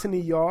Anthony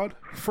Yarde,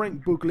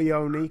 Frank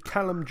Buglioni,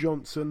 Callum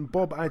Johnson,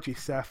 Bob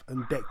Agisaf,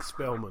 and Dex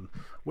Spellman.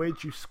 Where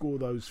do you score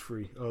those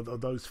 3 or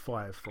those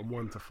 5 from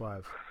 1 to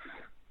 5?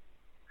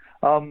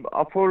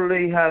 I'll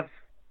probably have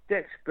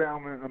Dex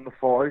Spellman at number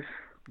 5.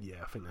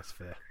 Yeah, I think that's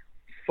fair.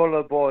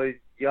 Followed by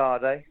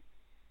Yarde.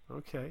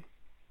 Okay.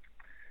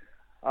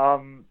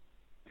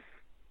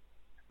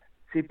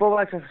 See, Bob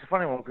Agisaf's a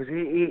funny one because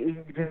he's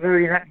been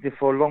very inactive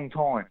for a long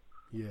time.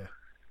 Yeah.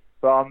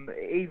 But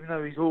even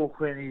though he's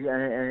awkward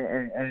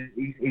and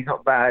he's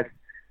not bad,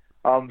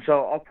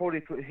 so I'll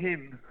probably put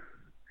him.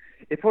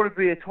 It'd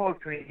probably be a tie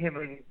between him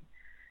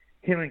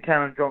and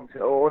Callum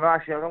Johnson. Or no,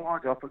 actually, I don't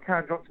want to. I'll put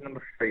Callum Johnson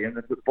number 3 and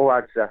then put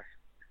Bob Agisaf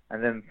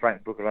and then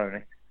Frank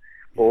Buglioni.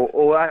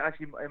 Or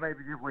actually, it may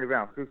be the other way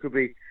around. It could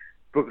be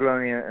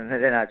Buglioni and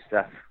then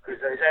Agisaf.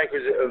 Because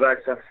of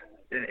Agisaf's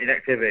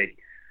inactivity.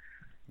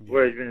 Yeah.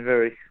 Where he's been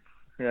very,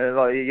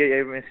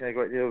 he's missing a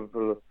great deal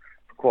for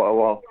quite a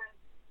while.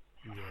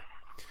 Yeah.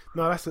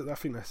 No, I think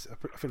that's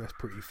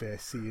pretty fair.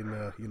 Seeing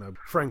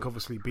Frank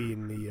obviously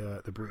being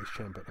the British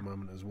champ at the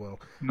moment as well.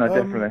 No,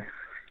 definitely.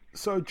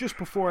 So just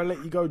before I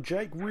let you go,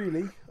 Jake,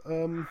 really,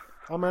 I'm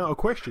out of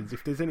questions.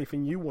 If there's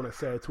anything you want to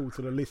say at all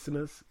to the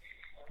listeners,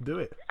 do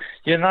it.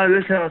 Yeah, no,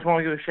 listen, I just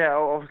want to give a shout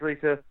out, obviously,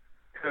 to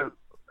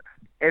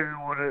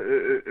everyone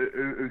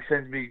who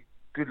sends me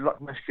good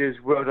luck messages,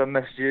 well done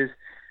messages,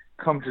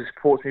 come to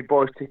support me,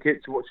 buys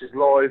tickets, watches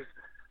live.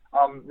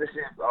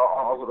 Listen,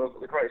 I've got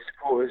the greatest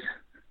supporters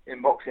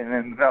in boxing,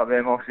 and without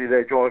them, obviously,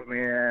 they drive me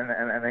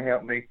and they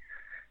help me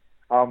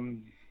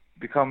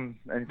become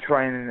and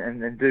train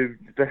and do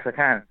the best I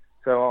can.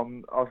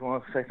 So I just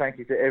want to say thank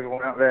you to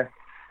everyone out there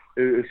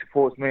who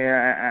supports me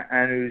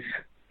and who's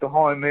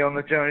behind me on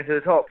the journey to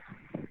the top.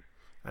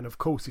 And of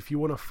course, if you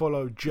want to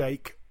follow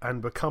Jake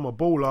and become a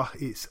baller,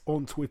 it's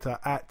on Twitter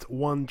at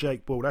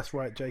 @1JakeBall. That's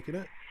right, Jake,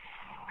 isn't it?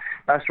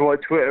 That's right,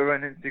 Twitter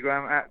and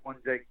Instagram at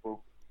 @1JakeBall.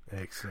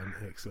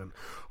 Excellent.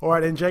 All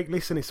right then, Jake,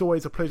 listen, it's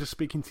always a pleasure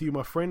speaking to you,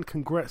 my friend.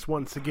 Congrats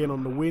once again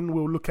on the win.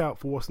 We'll look out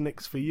for what's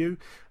next for you.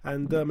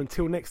 And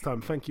until next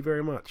time, thank you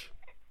very much.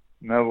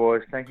 No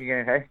worries. Thank you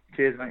again. Hey,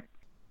 cheers, mate.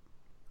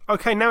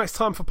 Okay, now it's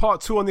time for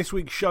part 2 on this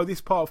week's show. This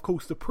part, of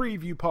course, the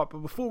preview part. But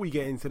before we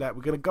get into that,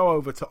 we're going to go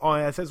over to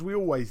Ayaz, as we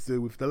always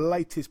do, with the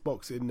latest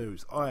boxing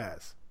news.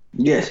 Ayaz.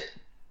 Yes.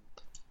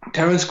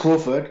 Terence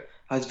Crawford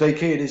has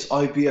vacated his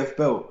IBF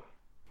belt.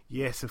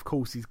 Yes, of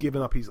course, he's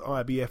given up his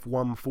IBF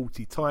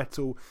 140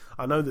 title.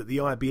 I know that the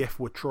IBF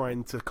were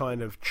trying to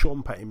kind of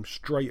chomp at him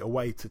straight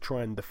away to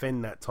try and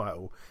defend that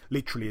title.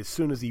 Literally, as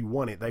soon as he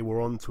won it, they were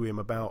on to him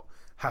about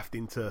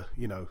having to,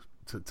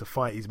 to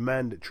fight his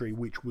mandatory,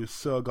 which was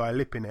Sergei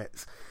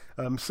Lipinets.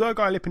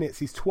 Sergei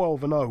Lipinets is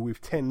 12-0 with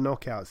 10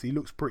 knockouts. He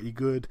looks pretty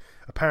good.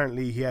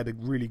 Apparently, he had a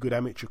really good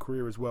amateur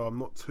career as well. I'm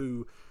not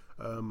too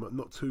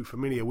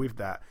familiar with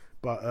that,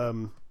 but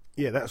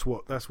that's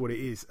what it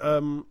is.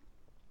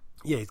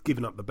 He's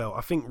given up the belt.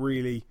 I think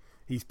really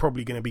he's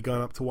probably going to be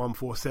going up to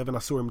 147. I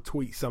saw him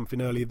tweet something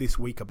earlier this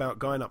week about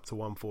going up to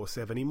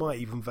 147. He might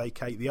even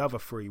vacate the other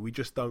 3. We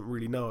just don't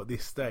really know at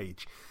this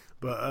stage.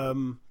 But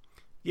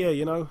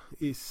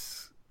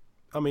it's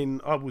I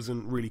mean, I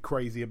wasn't really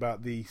crazy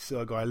about the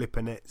Sergei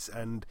Lipinets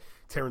and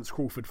Terence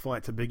Crawford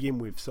fight to begin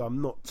with, so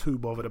I'm not too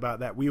bothered about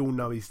that. We all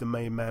know he's the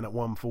main man at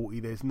 140.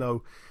 There's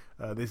no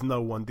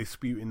one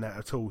disputing that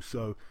at all.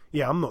 So,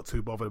 yeah, I'm not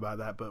too bothered about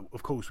that, but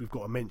of course we've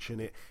got to mention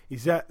it.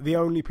 Is that the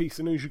only piece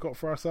of news you got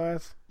for us,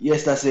 Ayaz?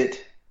 Yes, that's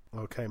it.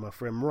 Okay, my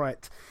friend.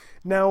 Right.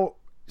 Now,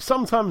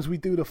 sometimes we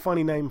do the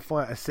funny name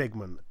fighter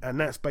segment, and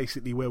that's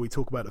basically where we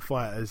talk about the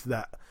fighters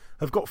that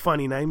have got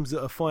funny names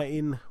that are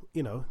fighting,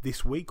 you know,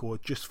 this week or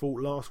just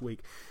fought last week.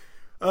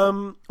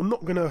 I'm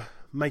not going to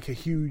make a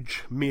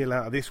huge meal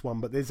out of this one,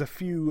 but there's a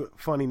few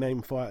funny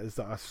name fighters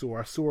that I saw.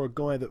 I saw a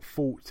guy that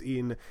fought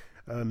in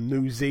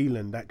New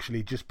Zealand,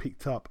 actually just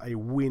picked up a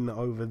win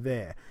over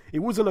there. It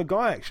wasn't a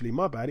guy, actually,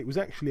 my bad. It was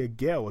actually a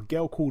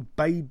girl called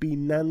Baby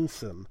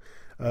Nansen.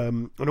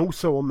 And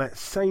also on that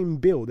same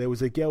bill, there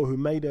was a girl who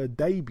made her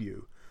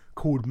debut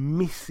called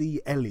Missy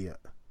Elliott.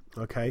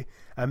 Okay,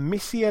 and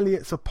Missy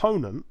Elliott's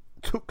opponent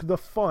took the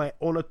fight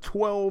on a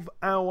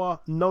 12-hour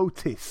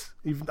notice.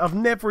 I've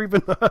never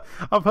even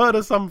I've heard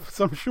of some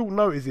short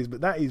notices,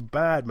 but that is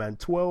bad, man.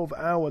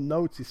 12-hour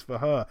notice for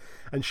her,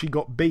 and she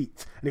got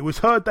beat. And it was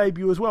her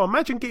debut as well.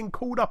 Imagine getting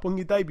called up on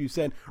your debut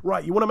saying,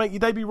 right, you want to make your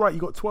debut? Right,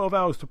 you got 12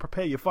 hours to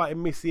prepare. You're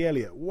fighting Missy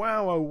Elliott.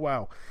 Wow, oh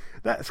wow.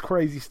 That's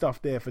crazy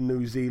stuff there for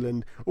New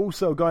Zealand.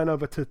 Also going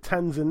over to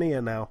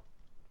Tanzania now.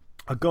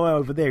 A guy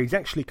over there, he's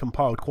actually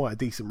compiled quite a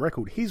decent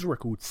record. His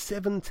record,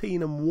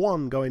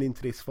 17-1 going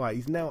into this fight.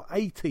 He's now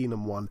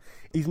 18-1.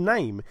 His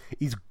name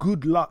is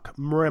Good Luck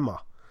Mrema.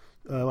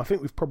 I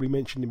think we've probably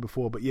mentioned him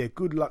before, but yeah,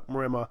 Good Luck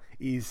Mrema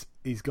is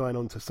going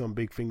on to some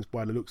big things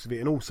by the looks of it.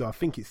 And also, I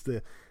think it's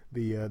the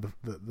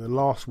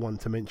last one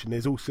to mention.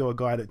 There's also a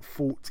guy that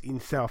fought in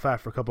South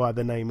Africa by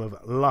the name of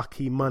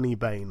Lucky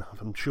Moneybane.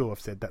 I'm sure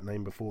I've said that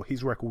name before.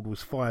 His record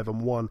was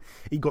 5-1.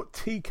 He got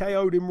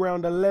TKO'd in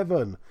round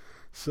 11.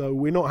 So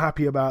we're not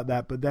happy about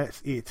that, but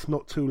that's it.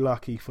 Not too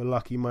lucky for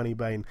Lucky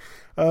Moneybane.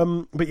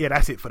 But yeah,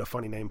 that's it for the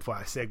funny name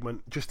fighter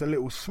segment. Just a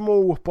little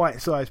small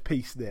bite-sized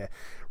piece there.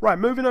 Right,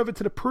 moving over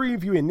to the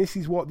previewing. This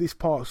is what this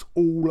part's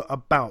all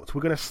about.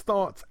 We're going to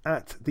start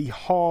at the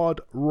Hard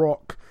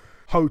Rock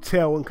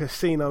Hotel and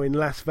Casino in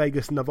Las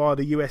Vegas,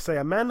 Nevada, USA.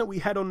 A man that we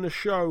had on the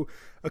show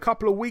a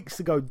couple of weeks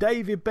ago,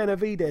 David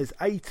Benavidez,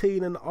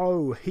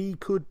 18-0. He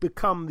could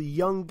become the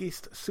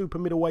youngest super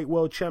middleweight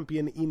world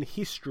champion in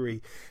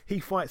history. He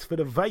fights for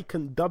the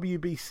vacant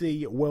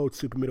WBC world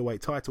super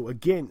middleweight title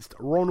against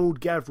Ronald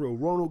Gavril.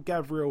 Ronald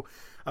Gavril,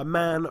 a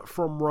man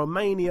from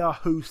Romania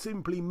who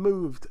simply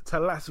moved to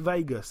Las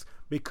Vegas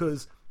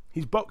because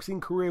his boxing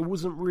career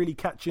wasn't really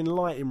catching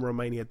light in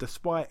Romania,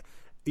 despite,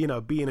 you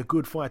know, being a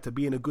good fighter,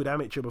 being a good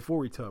amateur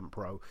before he turned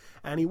pro.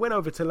 And he went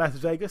over to Las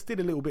Vegas, did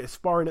a little bit of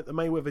sparring at the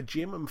Mayweather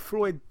gym, and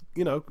Floyd,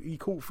 you know, he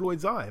caught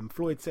Floyd's eye, and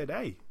Floyd said,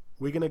 hey,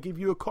 we're going to give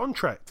you a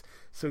contract.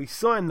 So he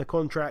signed the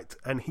contract,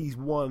 and he's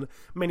won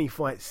many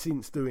fights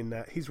since doing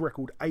that. His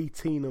record,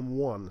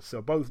 18-1.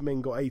 So both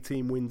men got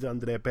 18 wins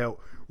under their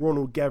belt.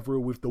 Ronald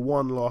Gavril with the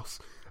one loss.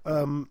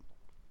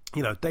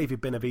 You know,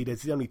 David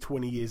Benavidez, he's only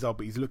 20 years old,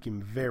 but he's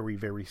looking very,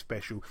 very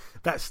special.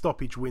 That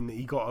stoppage win that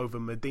he got over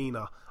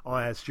Medina,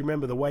 Ayaz, do you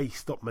remember the way he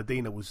stopped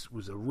Medina was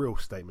a real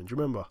statement? Do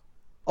you remember?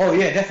 Oh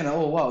yeah, definitely.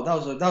 Oh wow, that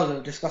was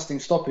a disgusting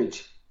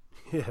stoppage.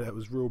 Yeah, that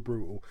was real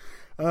brutal.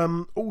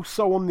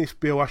 Also on this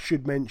bill, I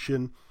should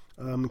mention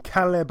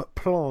Caleb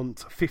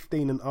Plant,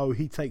 15-0.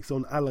 He takes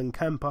on Alan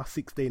Camper,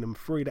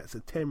 16-3. That's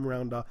a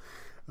 10-rounder.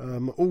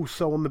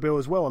 Also on the bill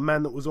as well, a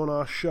man that was on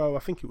our show, I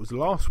think it was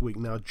last week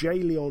now,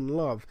 Jayleon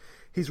Love.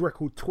 His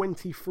record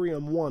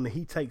 23-1.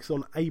 He takes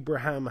on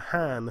Abraham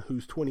Han,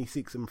 who's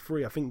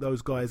 26-3. I think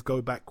those guys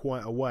go back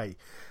quite a way.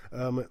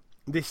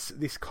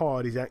 This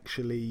card is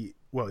actually,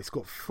 well, it's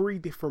got 3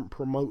 different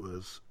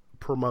promoters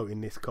promoting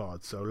this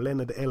card. So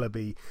Leonard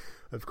Ellaby,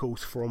 of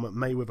course, from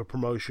Mayweather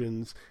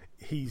Promotions.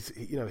 He's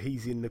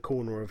in the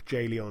corner of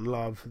Jayleon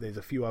Love. There's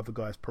a few other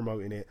guys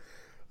promoting it.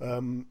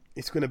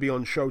 It's going to be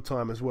on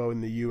Showtime as well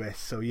in the US.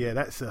 So yeah,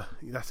 that's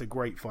a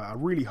great fight. I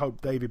really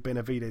hope David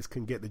Benavidez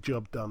can get the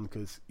job done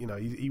because, you know,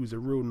 he was a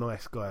real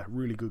nice guy,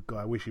 really good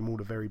guy. I wish him all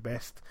the very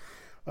best.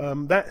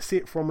 That's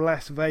it from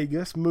Las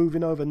Vegas.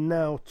 Moving over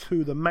now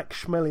to the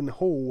Max Schmeling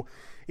Hall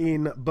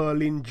in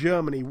Berlin,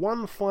 Germany.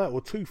 1 fight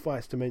or 2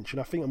 fights to mention.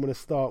 I think I'm going to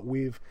start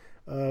with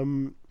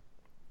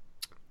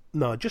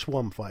just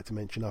 1 fight to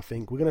mention. I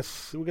think we're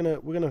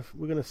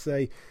gonna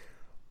say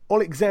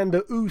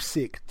Alexander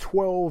Usyk,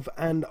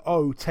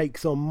 12-0,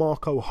 takes on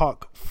Marco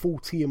Huck,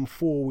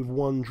 40-4 with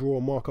 1 draw.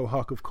 Marco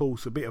Huck, of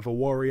course, a bit of a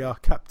warrior.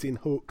 Captain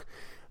Hook,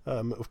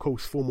 of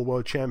course, former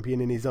world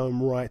champion in his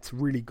own right.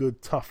 Really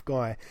good, tough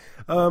guy.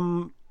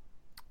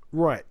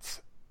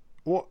 Right.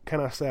 What can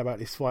I say about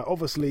this fight?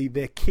 Obviously,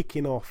 they're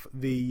kicking off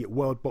the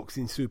World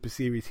Boxing Super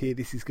Series here.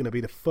 This is going to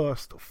be the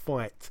first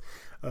fight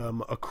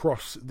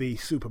across the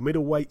super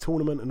middleweight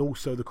tournament and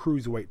also the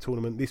cruiserweight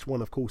tournament. This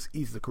one, of course,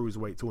 is the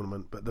cruiserweight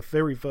tournament, but the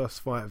very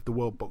first fight of the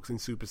World Boxing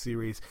Super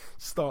Series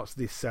starts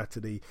this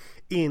Saturday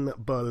in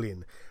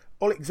Berlin.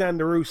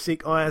 Alexander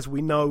Usyk, as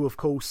we know, of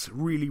course,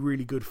 really,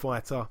 really good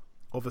fighter.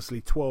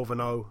 obviously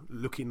 12-0,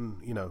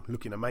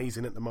 looking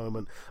amazing at the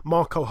moment.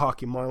 Marco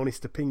Huck, in my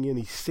honest opinion,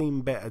 he's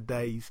seen better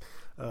days.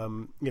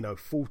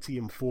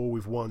 40-4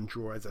 with one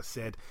draw, as I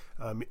said.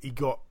 He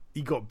got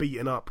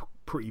beaten up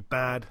pretty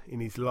bad in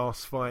his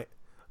last fight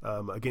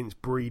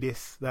against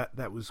Breedis.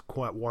 That was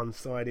quite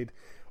one-sided.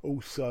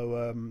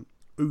 Also,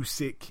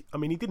 Usyk, I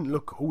mean, he didn't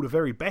look all the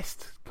very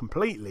best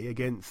completely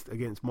against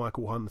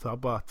Michael Hunter,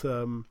 but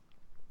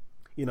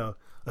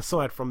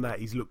aside from that,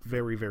 he's looked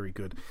very, very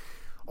good.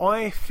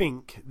 I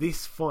think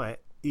this fight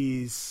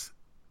is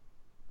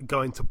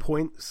going to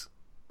points.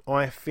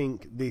 I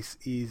think this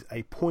is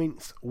a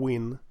points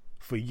win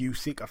for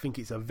Usyk. I think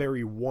it's a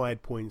very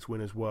wide points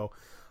win as well.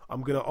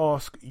 I'm going to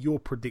ask your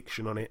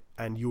prediction on it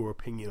and your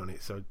opinion on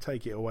it, so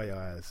take it away,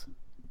 Ayaz.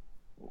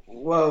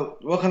 Well,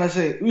 what can I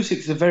say?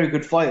 Usyk's a very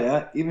good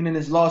fighter. Even in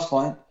his last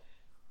fight,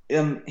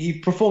 he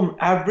performed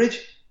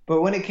average,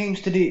 but when it came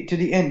to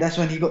the end, that's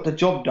when he got the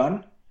job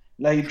done.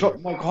 Like, he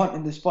dropped Mike Hunt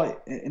in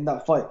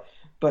that fight.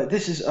 But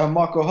this is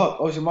Marco Huck.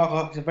 Obviously, Marco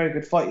Huck is a very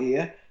good fighter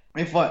here.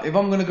 If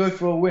I'm gonna go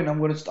for a win, I'm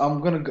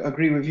gonna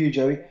agree with you,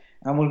 Joey.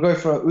 I'm gonna go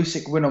for a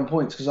Usyk win on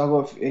points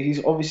because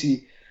he's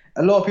obviously,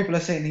 a lot of people are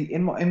saying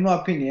in my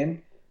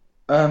opinion,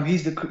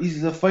 he's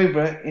the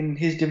favourite in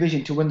his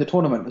division to win the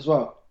tournament as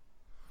well.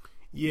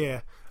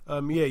 Yeah,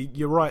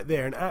 you're right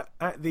there. And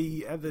at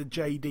the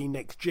JD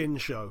Next Gen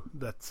show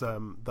that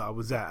I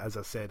was at, as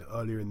I said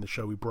earlier in the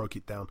show, we broke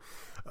it down.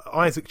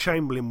 Isaac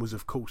Chamberlain was,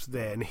 of course,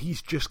 there, and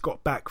he's just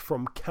got back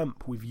from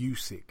camp with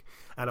Usyk.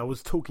 And I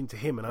was talking to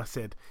him, and I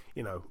said,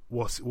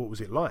 what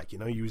was it like?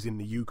 He was in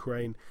the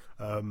Ukraine,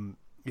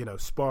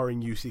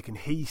 sparring Usyk, and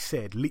he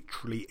said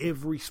literally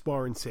every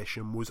sparring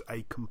session was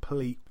an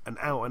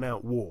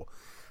out-and-out war.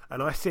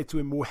 And I said to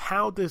him, well,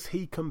 how does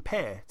he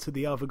compare to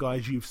the other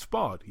guys you've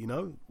sparred?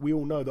 We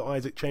all know that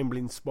Isaac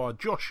Chamberlain sparred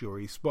Joshua,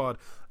 he sparred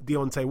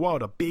Deontay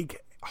Wilder, big,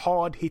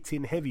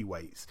 hard-hitting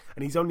heavyweights,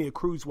 and he's only a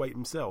cruiserweight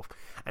himself.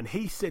 And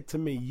he said to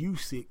me,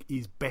 Usyk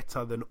is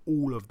better than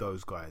all of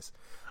those guys.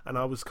 And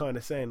I was kind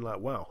of saying, like,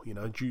 wow,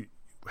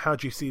 how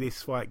do you see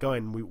this fight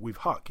going with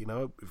Huck?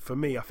 For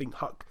me, I think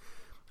Huck,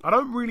 I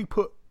don't really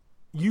put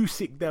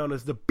Usyk down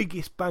as the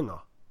biggest banger,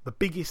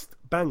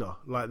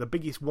 like the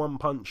biggest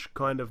one-punch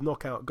kind of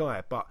knockout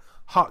guy, but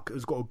Huck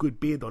has got a good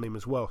beard on him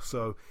as well,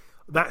 so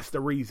that's the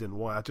reason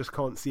why I just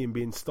can't see him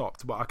being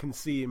stopped. But I can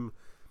see him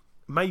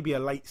maybe a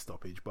late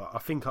stoppage, but I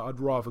think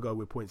I'd rather go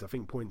with points. I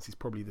think points is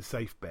probably the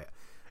safe bet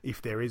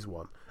if there is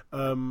one.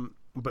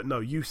 But no,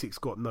 Usyk's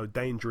got no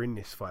danger in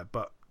this fight,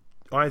 but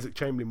Isaac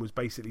Chamberlain was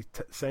basically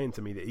saying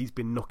to me that he's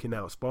been knocking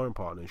out sparring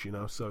partners,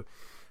 so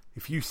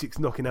if Usyk's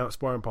knocking out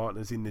sparring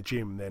partners in the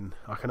gym, then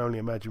I can only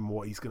imagine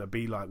what he's going to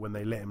be like when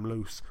they let him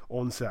loose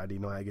on Saturday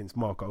night against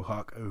Marco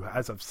Huck, who,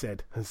 as I've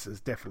said, has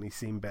definitely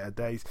seen better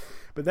days.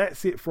 But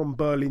that's it from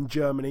Berlin,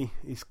 Germany.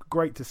 It's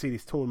great to see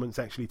this tournament's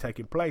actually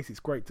taking place. It's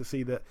great to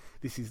see that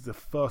this is the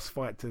first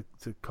fight to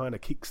kind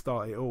of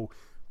kickstart it all.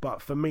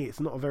 But for me, it's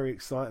not a very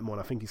exciting one.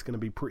 I think it's going to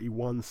be pretty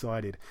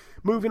one-sided.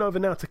 Moving over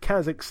now to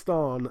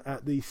Kazakhstan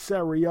at the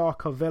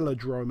Saryaka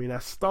Velodrome in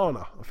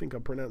Astana. I think I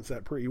pronounced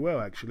that pretty well,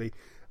 actually.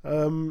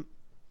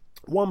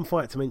 One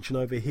fight to mention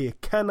over here,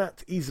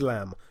 Kanat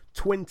Islam,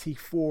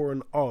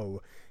 24-0.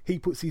 He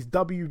puts his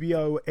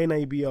WBO,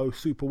 NABO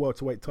Super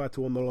Welterweight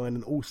title on the line,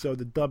 and also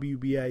the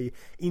WBA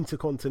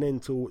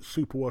Intercontinental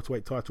Super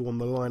Welterweight title on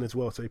the line as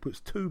well. So he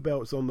puts two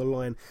belts on the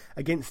line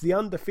against the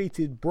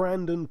undefeated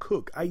Brandon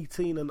Cook,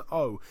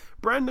 18-0.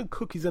 Brandon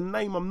Cook is a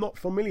name I'm not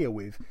familiar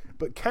with,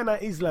 but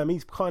Kanat Islam,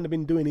 he's kind of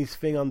been doing his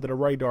thing under the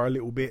radar a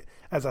little bit.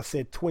 As I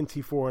said,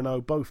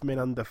 24-0, both men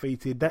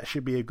undefeated. That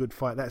should be a good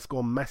fight. That's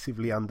gone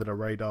massively under the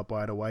radar,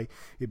 by the way.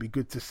 It'd be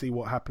good to see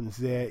what happens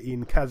there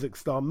in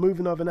Kazakhstan.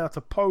 Moving over now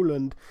to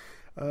Poland.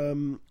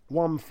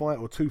 One fight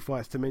or two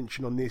fights to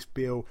mention on this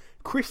bill.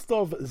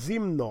 Krzysztof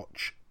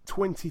Zimnoch,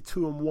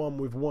 22-1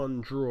 with one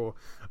draw.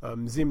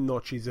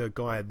 Zimnoch is a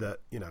guy that,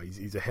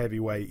 he's a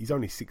heavyweight. He's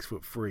only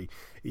 6'3".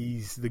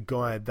 He's the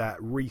guy that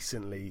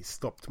recently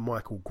stopped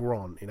Michael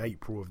Gron in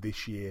April of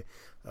this year.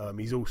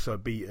 He's also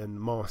beaten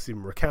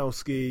Marcin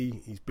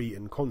Rakowski. He's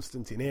beaten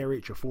Konstantin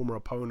Eric, a former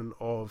opponent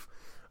of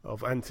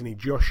Anthony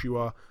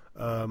Joshua.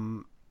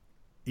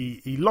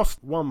 He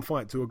lost one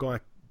fight to a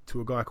guy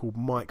called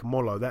Mike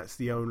Mollo. That's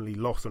the only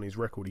loss on his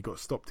record. He got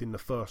stopped in the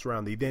first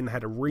round. He then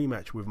had a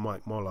rematch with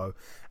Mike Mollo,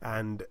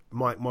 and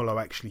Mike Mollo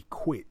actually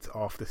quit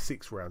after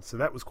 6 rounds. So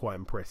that was quite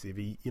impressive.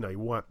 He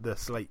wiped the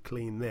slate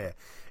clean there.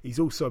 He's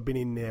also been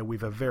in there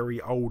with a very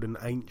old and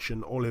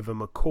ancient Oliver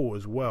McCall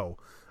as well.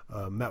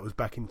 That was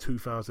back in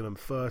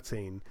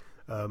 2013.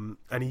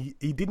 And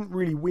he didn't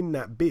really win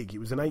that big. It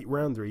was an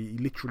 8-rounder. He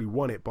literally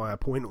won it by a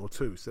point or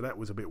two, so that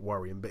was a bit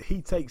worrying. But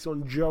he takes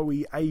on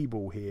Joey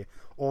Abel here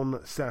on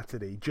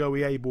Saturday.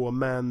 Joey Abel, a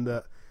man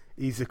that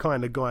is the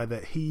kind of guy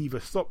that he either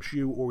stops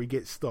you or he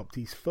gets stopped.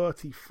 He's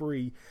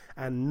 33-9,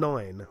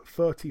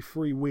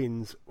 33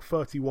 wins,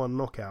 31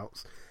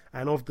 knockouts.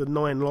 And of the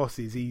 9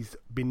 losses, he's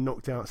been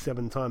knocked out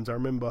 7 times. I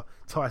remember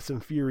Tyson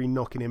Fury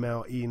knocking him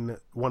out in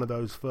one of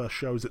those first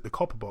shows at the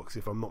Copper Box,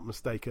 if I'm not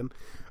mistaken.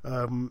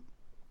 I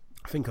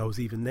think I was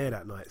even there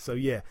that night. So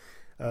yeah,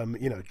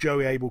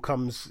 Joey Abel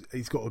comes,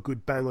 he's got a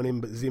good bang on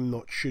him, but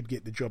Zimnot should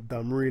get the job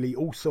done, really.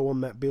 Also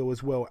on that bill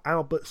as well,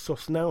 Albert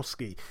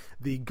Sosnowski,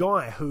 the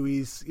guy who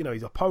is,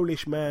 he's a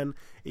Polish man.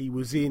 He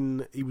was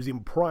in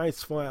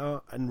Prize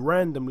Fighter, and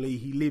randomly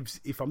he lives,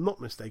 if I'm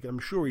not mistaken, I'm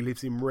sure he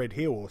lives in Red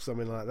Hill or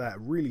something like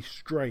that. Really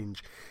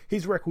strange.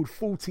 His record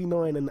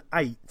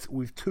 49-8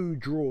 with 2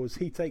 draws.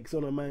 He takes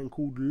on a man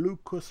called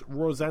Lukas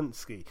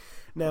Rozansky.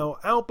 Now,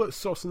 Albert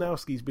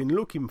Sosnowski's been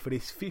looking for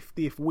this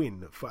 50th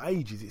win for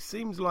ages. It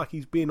seems like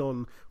he's been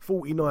on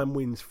 49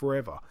 wins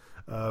forever.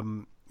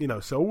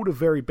 So all the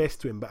very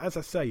best to him. But as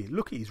I say,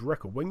 look at his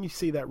record. When you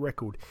see that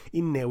record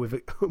in there with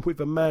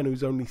a man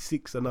who's only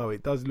 6-0,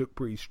 it does look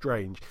pretty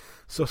strange.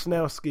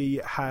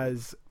 Sosnowski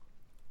has,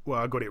 well,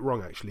 I got it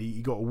wrong actually.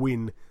 He got a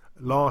win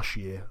last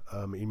year.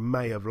 In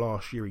May of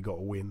last year, he got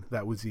a win.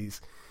 That was his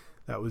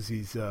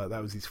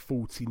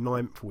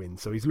 49th win.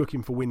 So he's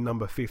looking for win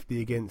number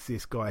 50 against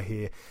this guy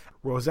here,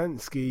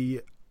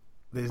 Rozansky.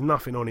 There's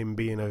nothing on him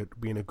being a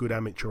good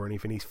amateur or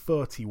anything. He's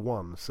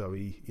 31, so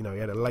he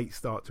had a late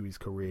start to his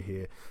career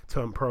here.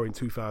 Turned pro in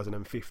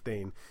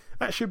 2015.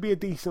 That should be a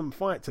decent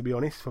fight, to be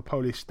honest, for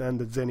Polish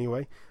standards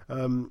anyway.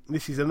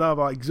 This is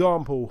another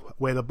example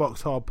where the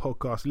Box Hard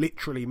podcast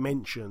literally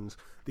mentions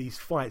these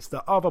fights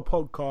that other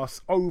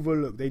podcasts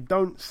overlook. They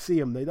don't see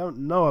them. They don't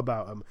know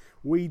about them.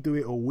 We do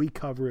it all. We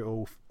cover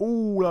it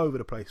all over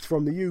the place,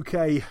 from the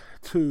UK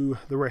to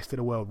the rest of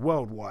the world,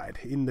 worldwide,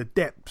 in the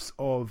depths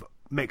of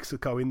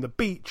Mexico, in the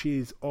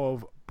beaches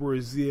of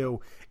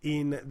Brazil,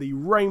 in the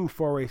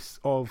rainforests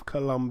of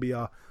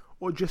Colombia,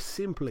 or just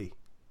simply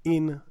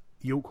in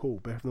York Hall,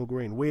 Bethnal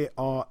Green. We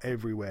are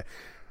everywhere.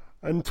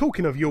 And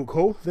talking of York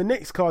Hall, the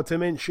next card to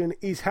mention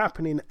is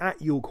happening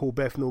at York Hall,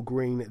 Bethnal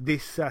Green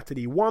this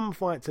Saturday. One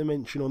fight to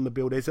mention on the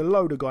bill. There's a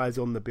load of guys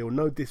on the bill.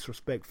 No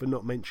disrespect for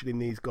not mentioning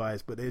these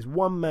guys, but there's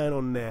one man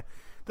on there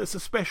that's a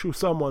special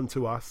someone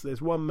to us.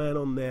 There's one man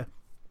on there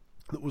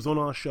that was on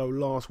our show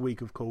last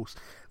week, of course.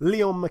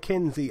 Leon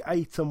McKenzie,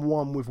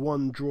 8-1 with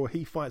 1 draw.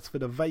 He fights for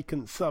the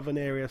vacant Southern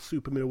Area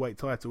super middleweight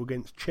title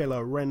against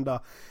Cello Renda.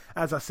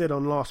 As I said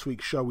on last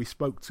week's show, we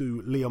spoke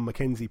to Leon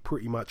McKenzie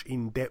pretty much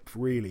in depth,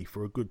 really,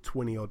 for a good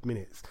 20 odd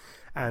minutes.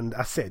 And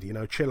I said,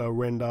 Cello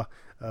Renda,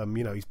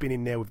 he's been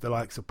in there with the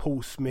likes of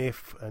Paul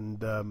Smith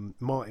and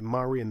Martin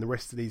Murray and the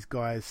rest of these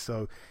guys.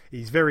 So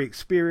he's very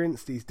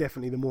experienced. He's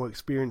definitely the more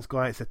experienced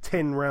guy. It's a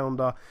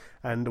 10-rounder,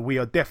 and we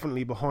are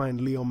definitely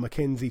behind Leon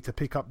McKenzie to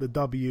pick up the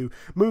W.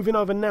 Moving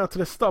over now to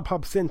the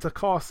StubHub Center,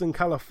 Carson,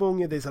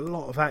 California. There's a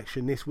lot of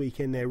action this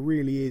weekend. There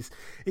really is.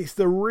 It's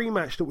the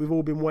rematch that we've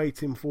all been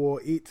waiting for.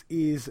 It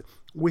is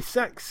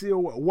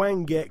Wisaksil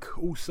Wangek,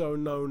 also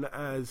known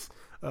as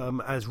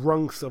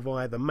Rung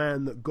Savai, the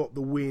man that got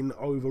the win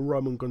over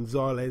Roman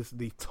Gonzalez,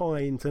 the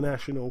Thai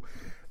international.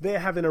 They're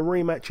having a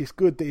rematch. It's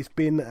good that it's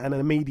been an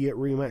immediate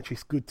rematch.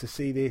 It's good to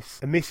see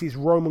this. And this is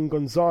Roman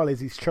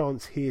Gonzalez's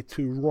chance here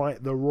to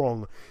right the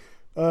wrong.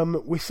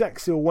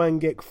 Wisaksil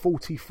Wangek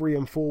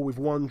 43-4 with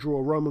 1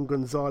 draw. Roman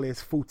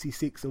Gonzalez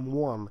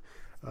 46-1.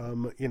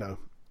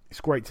 It's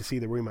great to see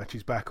the rematch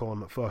is back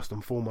on first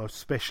and foremost,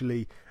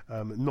 especially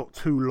not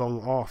too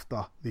long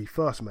after the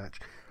first match.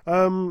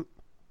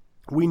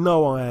 We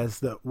know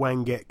that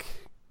Wangek,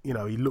 he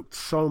looked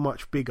so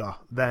much bigger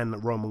than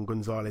Roman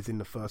Gonzalez in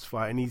the first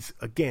fight, and he's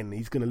going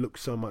to look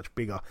so much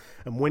bigger.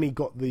 And when he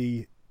got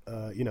the,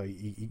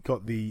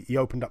 he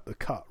opened up the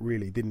cut,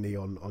 really, didn't he,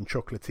 on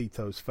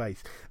Chocolatito's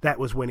face? That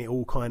was when it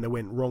all kind of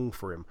went wrong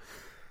for him.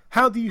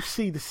 How do you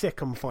see the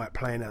second fight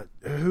playing out?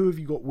 Who have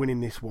you got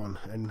winning this one,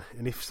 and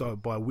if so,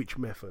 by which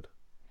method?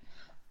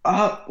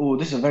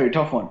 This is a very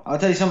tough one. I'll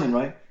tell you something,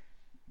 right?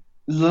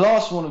 The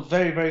last one was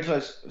very, very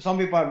close. Some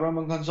people had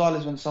Roman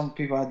Gonzalez when some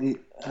people had the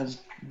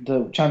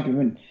champion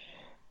win.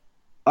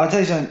 I'll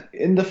tell you something.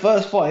 In the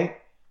first fight,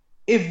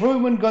 if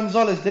Roman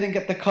Gonzalez didn't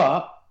get the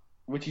cut,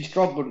 which he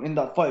struggled in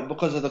that fight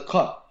because of the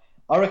cut,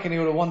 I reckon he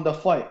would have won the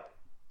fight.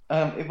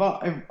 If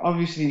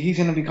obviously he's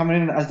going to be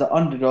coming in as the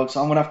underdog,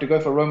 so I'm going to have to go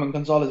for Roman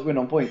Gonzalez win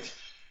on points.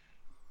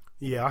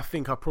 Yeah, I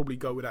think I'll probably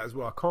go with that as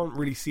well. I can't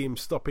really see him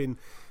stopping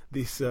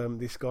this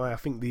guy. I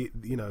think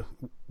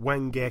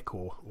Wangek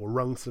or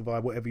Rung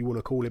Savai, whatever you want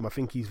to call him, I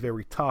think he's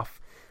very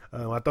tough.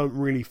 I don't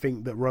really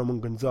think that Roman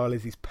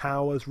Gonzalez's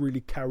powers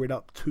really carried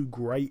up too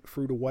great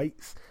through the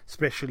weights,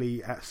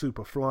 especially at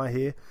Superfly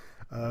here.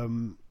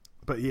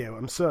 But yeah,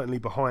 I'm certainly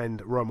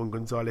behind Roman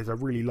Gonzalez. I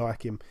really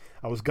like him.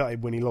 I was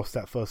gutted when he lost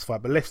that first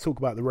fight. But let's talk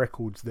about the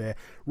records there.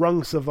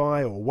 Rung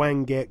Savai or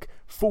Wangek,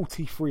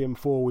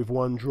 43-4 with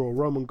 1 draw.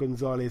 Roman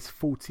Gonzalez,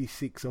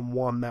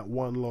 46-1. That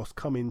 1 loss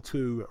coming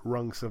to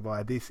Rung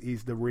Savai. This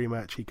is the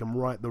rematch. He can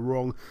right the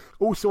wrong.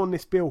 Also on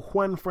this bill,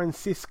 Juan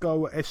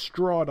Francisco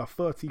Estrada,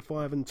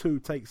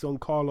 35-2, takes on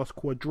Carlos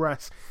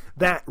Cuadras.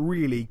 That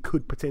really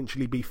could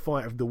potentially be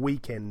fight of the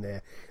weekend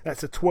there.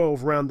 That's a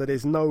 12-rounder.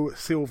 There's no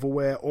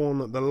silverware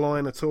on the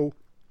line at all,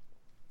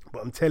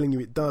 but I'm telling you,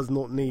 it does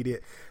not need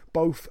it.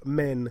 Both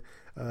men,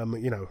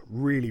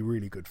 really,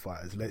 really good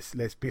fighters.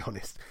 Let's be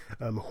honest.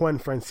 Juan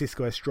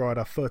Francisco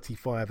Estrada,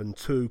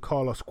 35-2.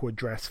 Carlos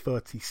Cuadras,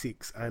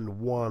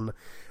 36-1.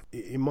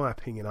 in my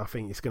opinion, I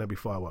think it's going to be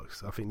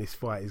fireworks. I think this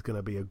fight is going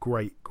to be a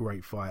great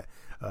fight,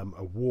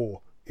 a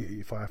war,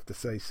 if I have to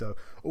say so.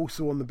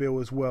 Also on the bill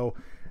as well,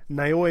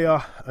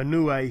 Naoya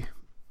Inoue.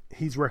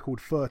 His record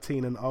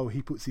 13-0.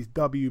 He puts his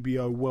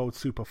WBO World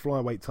Super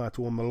Flyweight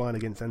title on the line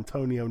against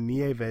Antonio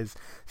Nieves,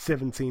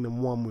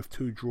 17-1 with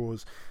 2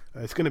 draws.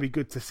 It's going to be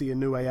good to see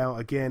Inoue out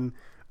again,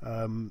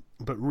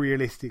 but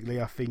realistically,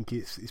 I think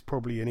it's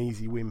probably an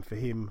easy win for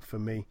him, for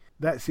me.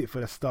 That's it for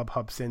the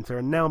StubHub Centre.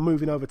 And now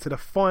moving over to the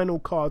final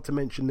card to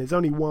mention. There's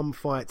only one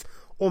fight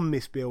on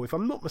this bill. If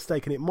I'm not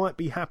mistaken, it might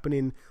be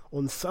happening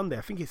on Sunday.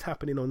 I think it's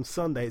happening on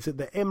Sunday. It's at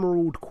the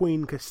Emerald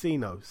Queen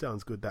Casino.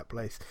 Sounds good, that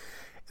place.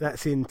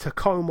 That's in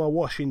Tacoma,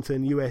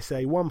 Washington,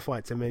 USA. One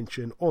fight to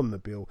mention on the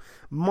bill.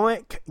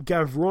 Mike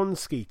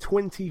Gavronski,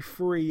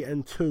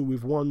 23-2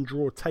 with 1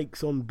 draw,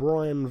 takes on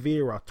Brian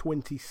Vera,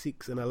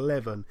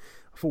 26-11.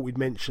 I thought we'd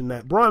mention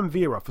that. Brian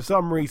Vera, for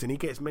some reason, he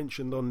gets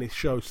mentioned on this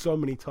show so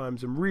many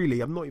times, and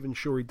really, I'm not even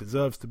sure he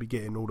deserves to be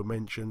getting all the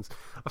mentions.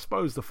 I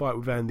suppose the fight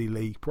with Andy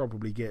Lee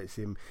probably gets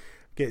him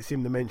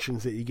the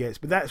mentions that he gets,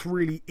 but that's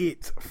really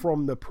it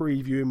from the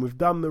previewing. We've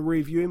done the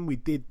reviewing. We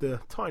did the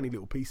tiny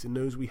little piece of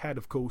news. We had,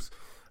 of course,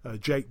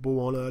 Jake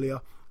Bull on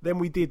earlier. Then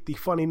we did the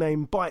funny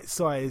name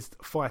bite-sized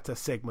fighter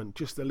segment,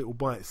 just a little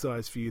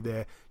bite-size for you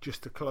there,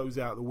 just to close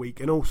out the week.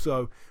 And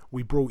also,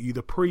 we brought you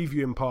the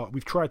previewing part.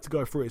 We've tried to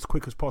go through it as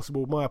quick as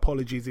possible. My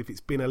apologies if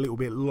it's been a little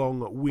bit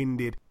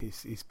long-winded.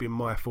 It's been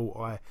my fault.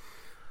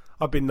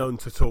 I've been known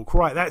to talk.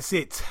 Right, that's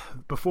it.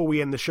 Before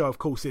we end the show, of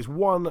course, there's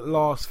one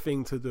last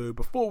thing to do.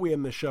 Before we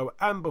end the show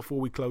and before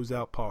we close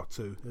out part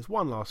 2, there's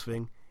one last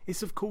thing.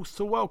 It's, of course,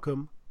 to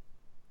welcome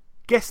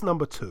guest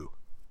number 2.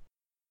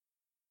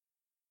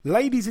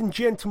 Ladies and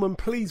gentlemen,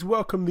 please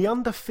welcome the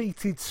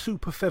undefeated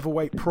super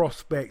featherweight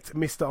prospect,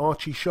 Mr.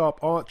 Archie Sharp.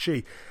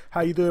 Archie,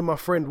 how you doing, my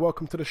friend?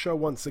 Welcome to the show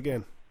once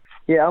again.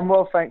 Yeah, I'm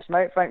well, thanks,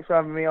 mate. Thanks for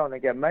having me on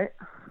again, mate.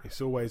 It's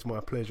always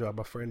my pleasure,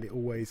 my friend. It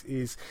always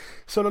is.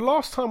 So the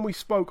last time we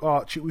spoke,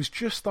 Arch, it was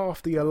just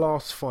after your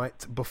last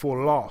fight,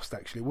 before last,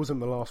 actually. It wasn't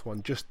the last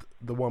one, just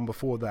the one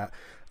before that.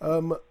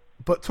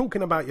 But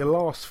talking about your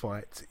last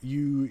fight,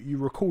 you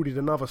recorded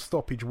another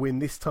stoppage win,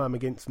 this time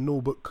against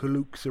Norbert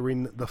Kaluksa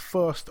in the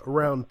first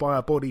round by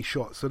a body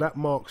shot. So that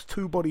marks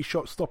 2 body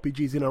shot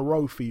stoppages in a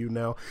row for you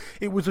now.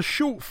 It was a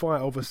short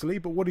fight, obviously,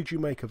 but what did you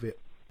make of it?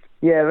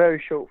 Yeah, very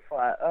short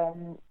fight.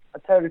 I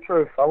tell you the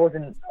truth, I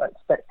wasn't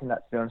expecting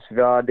that, to be honest with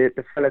you.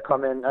 The fella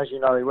come in, as you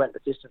know, he went the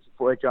distance with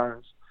Boy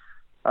Jones,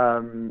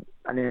 and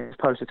he was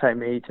supposed to take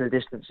me to the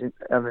distance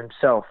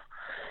himself.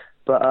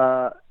 But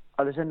I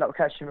just ended up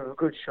catching him with a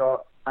good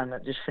shot, and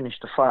it just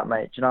finished the fight,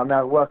 mate. Do you know what I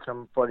mean? I'm working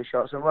on body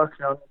shots. I'm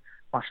working on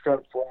my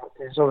strength work.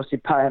 It's obviously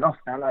paying off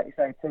now. Like you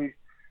say,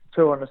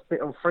 two on the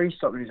spin, or 3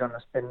 stoppages on the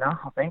spin now,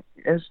 I think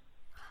it is.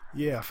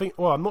 Yeah, I think.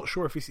 Well, I'm not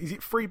sure if is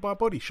it 3 by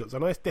body shots. I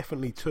know it's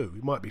definitely 2.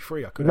 It might be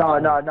 3. I could. No,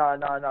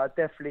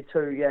 definitely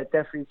 2. Yeah,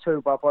 definitely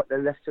 2 by the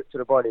left hook to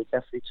the body.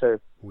 Definitely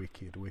 2.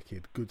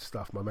 Wicked, good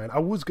stuff, my man. I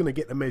was going to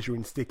get the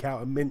measuring stick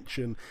out and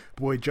mention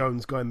Boy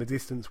Jones going the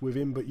distance with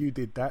him, but you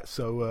did that,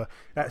 so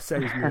that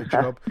saves me a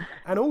job.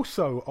 And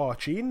also,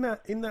 Archie, in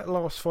that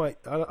last fight,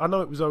 I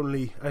know it was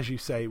only, as you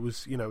say, it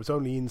was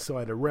only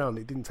inside a round.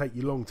 It didn't take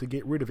you long to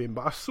get rid of him,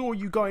 but I saw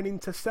you going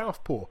into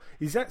southpaw.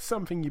 Is that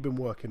something you've been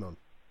working on?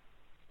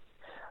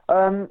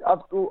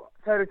 I'll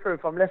tell you the truth,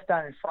 I'm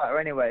left-handed fighter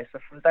anyway, so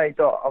from day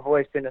dot I've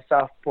always been a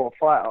southpaw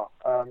fighter.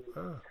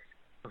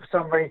 For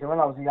some reason, when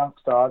I was a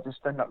youngster, I just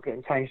ended up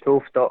getting changed to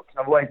orthodox, and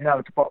I've always been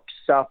able to box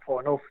southpaw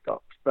and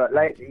orthodox. But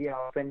lately, yeah,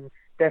 I've been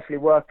definitely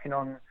working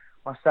on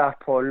my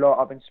southpaw a lot.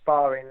 I've been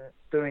sparring,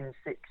 doing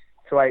 6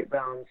 to 8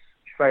 rounds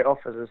straight off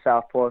as a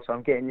southpaw, so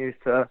I'm getting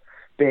used to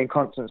being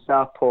constant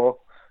southpaw.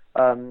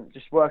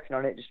 Just working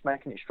on it, just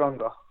making it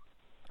stronger.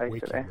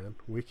 Wicked, man.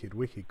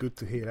 Wicked. Good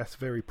to hear. That's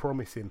very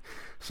promising.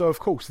 So, of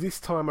course, this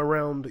time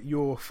around,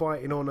 you're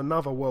fighting on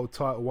another world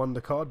title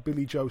undercard,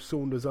 Billy Joe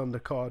Saunders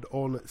undercard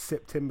on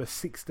September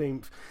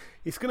 16th.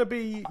 It's going to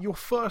be your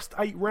first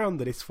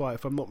 8-rounder, this fight,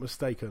 if I'm not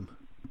mistaken.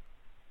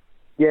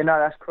 Yeah, no,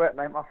 that's correct,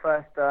 mate. My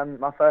first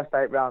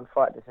 8-round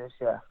fight this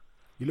year.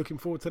 You looking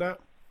forward to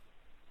that?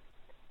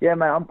 Yeah,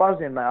 mate, I'm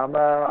buzzing, mate.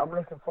 I'm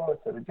looking forward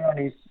to it. The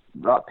journey's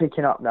like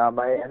picking up now,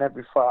 mate, and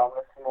every fight I'm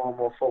looking more and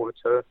more forward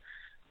to.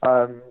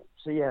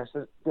 So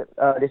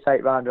this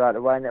 8-rounder out of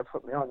the way, and they'll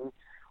put me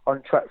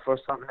on track for a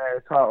Southern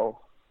area title.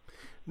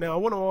 Now, I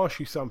want to ask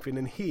you something,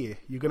 and here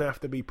you're going to have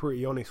to be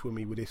pretty honest with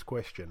me with this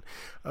question.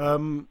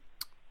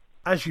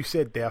 As you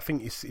said there, I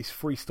think it's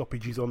 3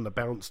 stoppages on the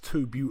bounce,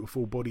 2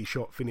 beautiful body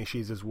shot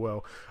finishes as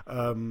well.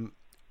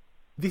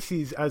 This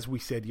is, as we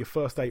said, your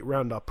first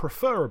 8-rounder.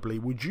 Preferably,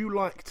 would you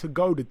like to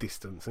go the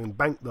distance and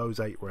bank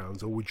those 8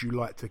 rounds, or would you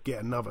like to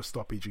get another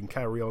stoppage and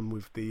carry on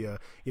with the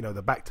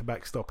the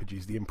back-to-back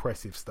stoppages, the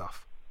impressive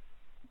stuff?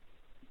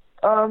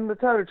 To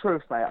tell you the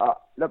truth, mate,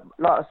 like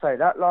I say,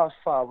 that last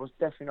fight I was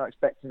definitely not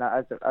expecting that.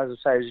 As I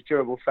say, as a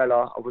durable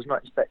fella, I was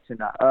not expecting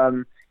that.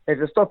 If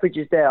the stoppage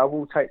is there, I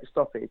will take the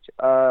stoppage.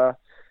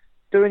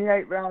 Doing the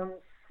 8 rounds,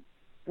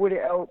 would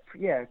it help?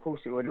 Yeah, of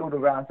course it would. All the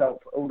rounds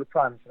help all the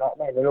time. You know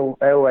what I mean?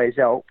 They always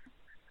help.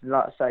 and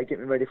like I say, get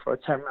me ready for a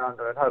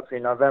 10-rounder and hopefully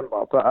in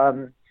November. But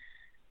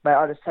mate,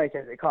 I'll just take it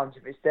as it comes.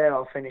 If it's there,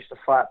 I'll finish the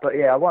fight. But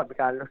yeah, I won't be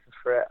going looking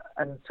for it.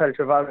 And to tell you the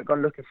truth, I haven't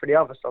gone looking for the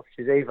other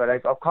stoppages either.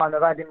 I've kind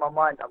of had in my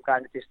mind I'm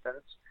going the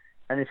distance,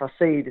 and if I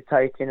see the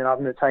taking, then I'm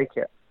going to take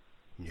it.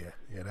 Yeah,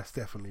 that's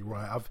definitely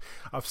right.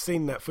 I've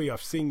seen that for you.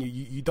 I've seen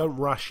you don't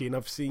rush in.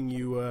 I've seen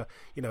you,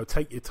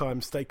 take your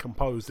time, stay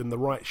composed, and the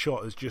right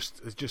shot has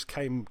just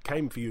came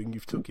for you, and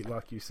you've took it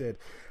like you said.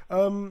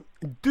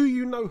 Do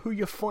you know who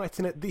you're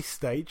fighting at this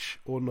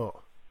stage or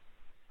not?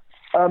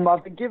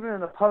 I've been given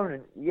an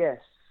opponent, yes.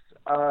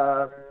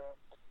 From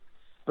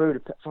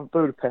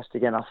Budapest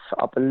again, I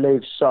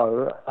believe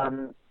so.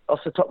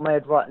 Off the top of my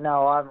head right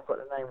now, I haven't got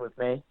the name with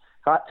me.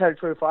 I tell you the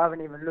truth, I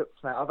haven't even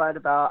looked, mate. I've had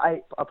about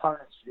 8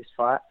 opponents for this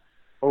fight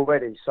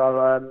already.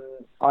 So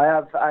I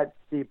have had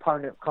the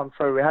opponent come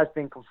through. It has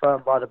been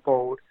confirmed by the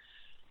board.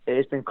 It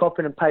has been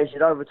copied and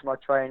pasted over to my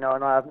trainer,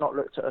 and I have not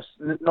looked at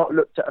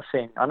a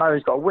thing. I know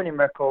he's got a winning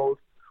record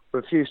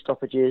with a few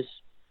stoppages.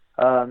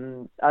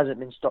 Hasn't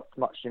been stopped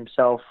much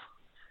himself.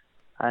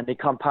 And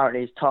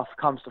apparently he's tough,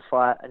 comes to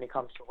fight, and he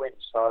comes to win.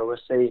 So we'll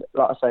see.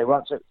 Like I say,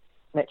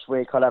 next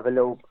week I'll have a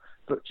little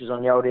butchers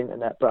on the old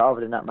internet. But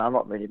other than that, man, I'm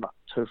not really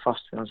too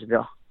fussed, to be honest with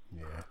you.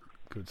 Yeah,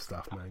 good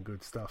stuff, man,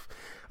 good stuff.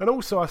 And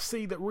also, I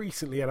see that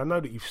recently, and I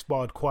know that you've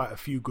sparred quite a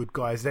few good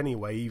guys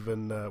anyway.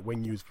 Even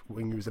when you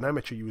was an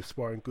amateur, you were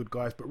sparring good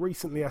guys. But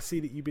recently, I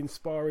see that you've been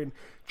sparring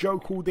Joe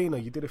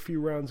Cordina. You did a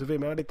few rounds with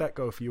him. How did that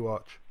go for you,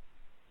 Arch?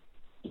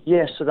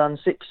 Yes, I've done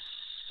 6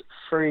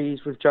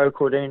 frees with Joe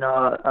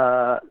Cordina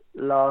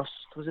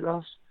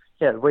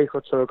a week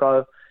or 2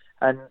 ago,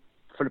 and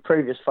for the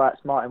previous fights,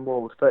 Martin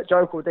Ward. But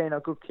Joe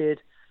Cordina, good kid.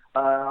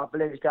 I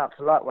believe he's going up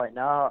to lightweight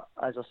now,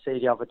 as I see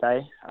the other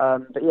day.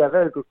 But yeah,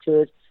 very good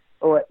kid.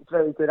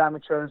 Very good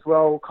amateur as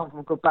well. Come from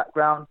a good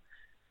background.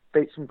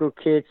 Beat some good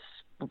kids.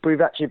 We've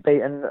actually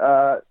beaten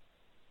the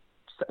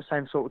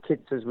same sort of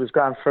kids as was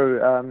going through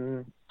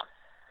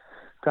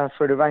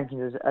the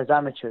rankings as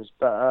amateurs.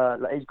 But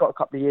he's got a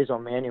couple of years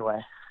on me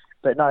anyway.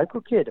 But no,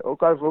 good kid. It'll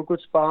go for a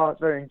good spar.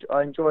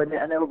 I enjoyed it,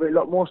 and there will be a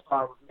lot more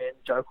sparring with me and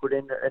Joe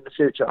Cordina in the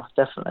future,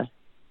 definitely.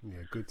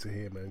 Yeah, good to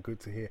hear, man. Good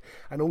to hear.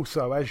 And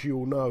also, as you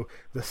all know,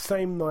 the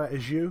same night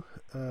as you,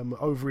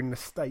 over in the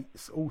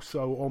States,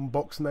 also on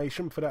Box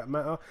Nation for that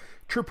matter,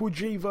 Triple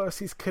G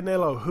versus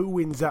Canelo. Who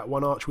wins that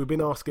one, Arch? We've been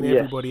asking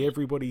everybody. Yes.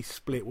 Everybody's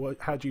split.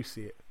 How do you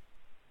see it?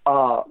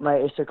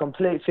 Mate, it's a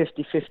complete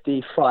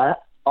 50-50 fight.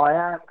 I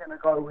am going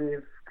to go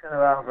with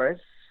Canelo Alvarez.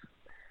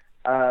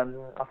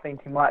 I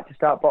think he might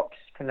just outbox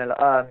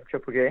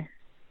Triple G.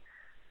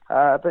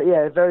 But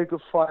yeah, very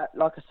good fight.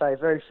 Like I say,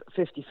 very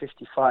 50-50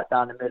 fight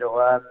down the middle.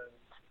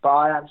 But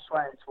I am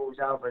swaying towards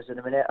Alvarez in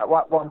a minute. At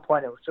one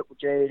point it was Triple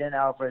G, then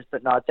Alvarez.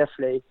 But no, I'm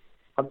definitely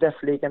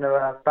going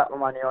to bet my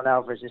money on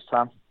Alvarez this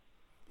time.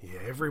 Yeah,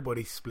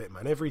 everybody's split,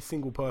 man. Every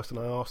single person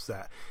I asked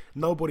that,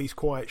 nobody's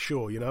quite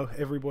sure.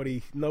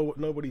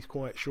 Nobody's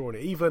quite sure on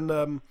it. Even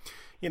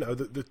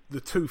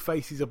the two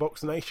faces of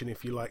Box Nation,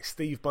 if you like,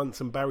 Steve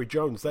Bunce and Barry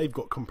Jones, they've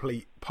got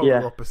complete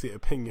polar opposite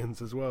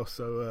opinions as well.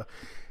 So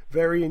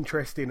very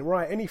interesting.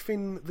 Right,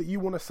 anything that you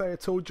want to say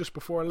at all just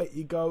before I let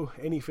you go?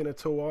 Anything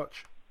at all,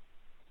 Arch?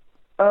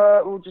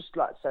 Well, just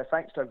like to say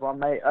thanks to everyone,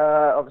 mate.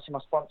 Obviously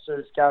my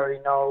sponsors, Gary,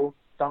 Noel,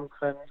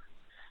 Duncan,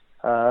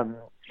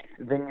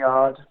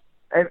 Vineyard.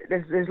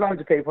 There's loads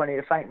of people I need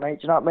to thank, mate.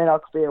 Do you know what I mean? I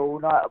could be here all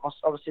night.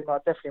 Obviously,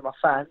 definitely my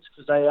fans,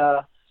 because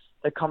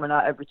they're coming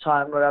out every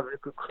time. We're having a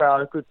good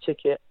crowd, a good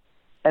ticket.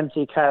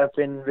 MTK have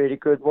been really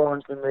good.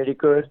 Warren's been really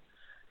good.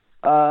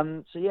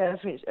 So yeah,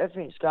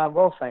 everything's going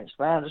well. Thanks,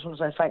 man. I just want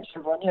to say thanks to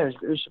everyone here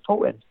who's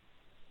supporting.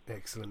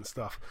 Excellent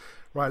stuff.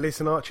 Right,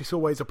 listen, Arch, it's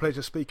always a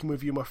pleasure speaking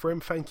with you, my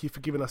friend. Thank you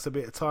for giving us a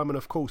bit of time, and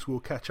of course, we'll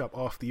catch up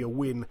after your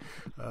win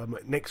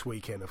next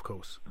weekend, of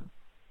course.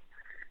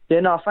 Yeah,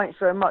 no, thanks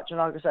very much, and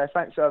like I say,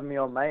 thanks for having me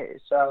on, mate.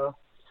 It's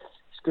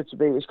good to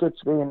be in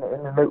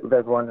the loop with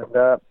everyone,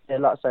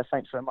 and like I say,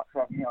 thanks very much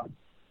for having me on.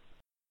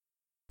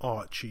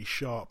 Archie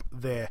Sharp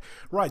there.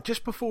 Right,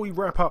 just before we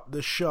wrap up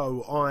the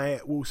show, I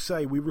will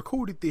say we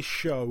recorded this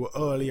show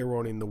earlier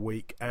on in the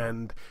week,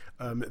 and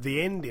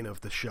the ending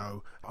of the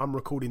show, I'm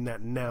recording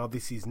that now.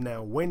 This is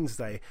now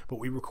Wednesday, but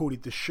we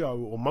recorded the show,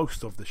 or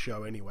most of the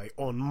show anyway,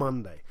 on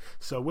Monday.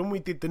 So when we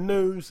did the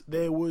news,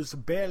 there was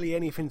barely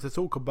anything to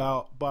talk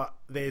about, but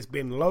there's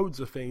been loads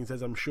of things,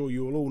 as I'm sure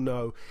you'll all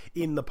know,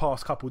 in the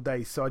past couple of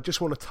days. So I just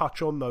want to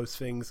touch on those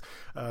things.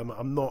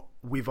 I'm not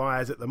with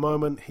Ayaz at the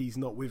moment. He's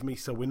not with me,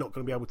 so we're not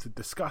going to be able to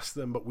discuss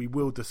them, but we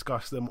will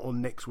discuss them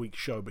on next week's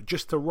show. But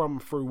just to run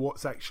through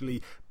what's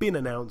actually been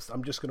announced,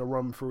 I'm just going to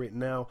run through it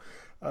now.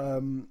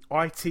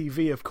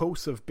 ITV, of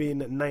course, have been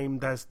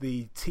named as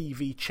the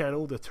TV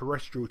channel, the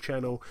terrestrial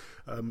channel,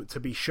 to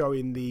be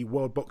showing the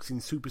World Boxing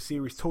Super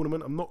Series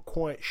tournament. I'm not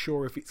quite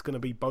sure if it's going to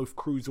be both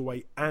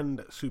cruiserweight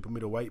and super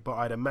middleweight, but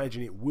I'd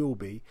imagine it will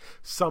be.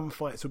 Some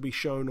fights will be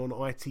shown on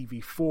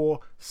ITV4,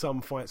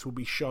 some fights will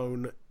be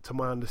shown to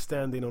my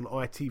understanding, on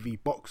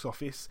ITV Box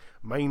Office.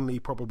 Mainly,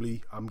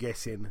 probably, I'm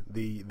guessing,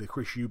 the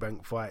Chris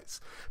Eubank fights.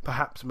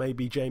 Perhaps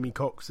maybe Jamie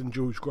Cox and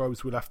George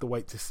Groves. We'll have to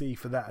wait to see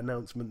for that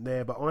announcement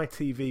there. But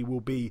ITV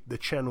will be the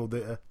channel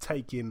that are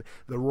taking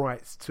the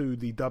rights to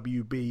the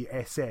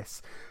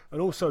WBSS. And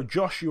also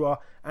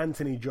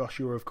Anthony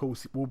Joshua, of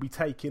course, will be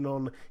taking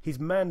on his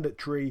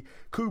mandatory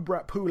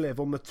Kubrat Pulev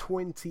on the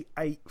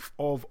 28th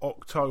of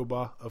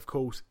October, of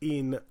course,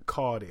 in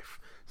Cardiff.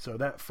 So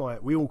that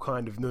fight, we all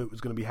kind of knew it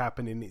was going to be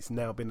happening. It's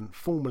now been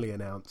formally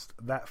announced.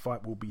 That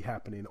fight will be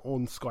happening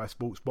on Sky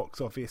Sports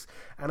Box Office.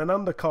 And an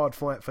undercard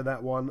fight for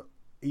that one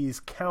is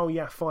Kao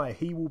Yafai.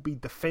 He will be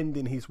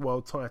defending his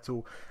world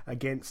title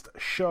against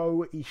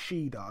Sho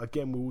Ishida.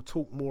 Again, we will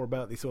talk more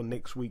about this on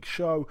next week's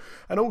show.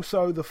 And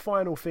also, the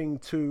final thing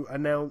to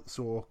announce,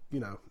 or,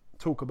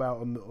 talk about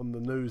on the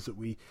news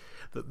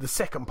the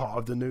second part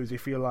of the news,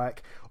 if you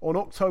like, on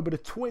October the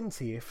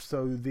 20th,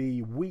 so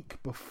the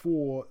week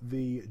before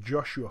the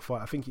Joshua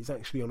fight, I think it's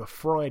actually on a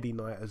Friday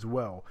night as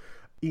well,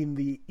 in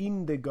the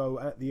Indigo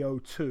at the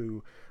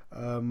O2,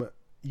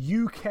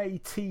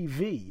 UK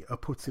TV are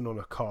putting on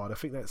a card. I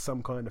think that's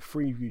some kind of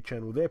Freeview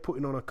channel. They're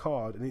putting on a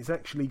card, and it's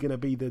actually going to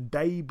be the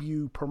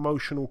debut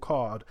promotional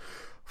card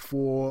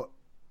for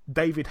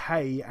David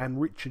Haye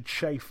and Richard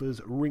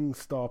Schaefer's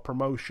Ringstar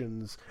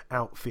Promotions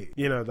outfit.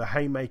 The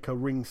Haymaker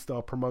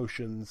Ringstar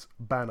Promotions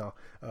banner.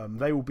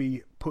 They will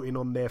be putting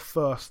on their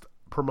first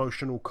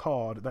promotional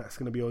card. That's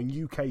going to be on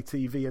UK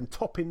TV, and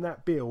topping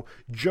that bill,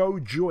 Joe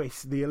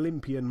Joyce, the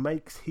Olympian,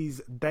 makes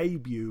his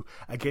debut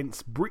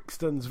against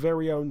Brixton's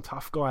very own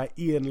tough guy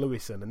Ian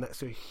Lewison, and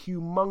that's a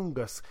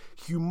humongous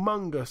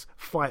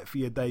fight for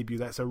your debut.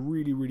 That's a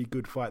really, really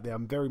good fight there.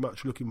 I'm very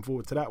much looking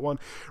forward to that one.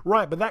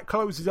 Right, but that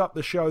closes up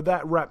the show.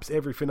 That wraps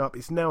everything up.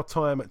 It's now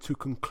time to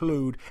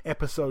conclude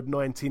episode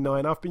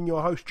 99. I've been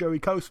your host, Joey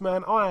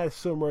Coastman. Aya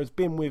Summer has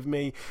been with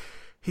me.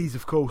 He's,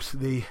 of course,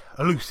 the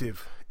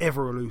elusive,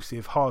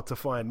 ever-elusive,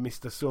 hard-to-find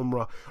Mr.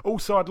 Sumra.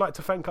 Also, I'd like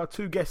to thank our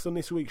two guests on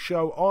this week's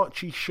show,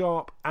 Archie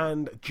Sharp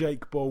and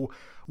Jake Ball.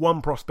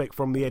 One prospect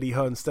from the Eddie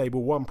Hearn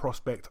stable, one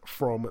prospect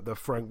from the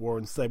Frank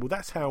Warren stable.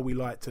 That's how we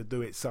like to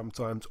do it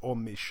sometimes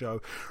on this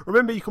show.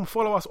 Remember, you can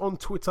follow us on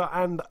Twitter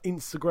and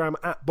Instagram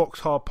at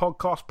Box Hard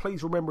Podcast.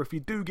 Please remember, if you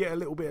do get a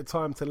little bit of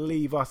time, to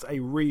leave us a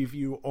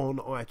review on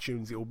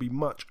iTunes. It will be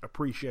much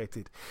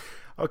appreciated.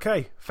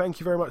 Okay, thank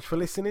you very much for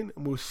listening,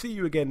 and we'll see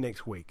you again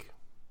next week.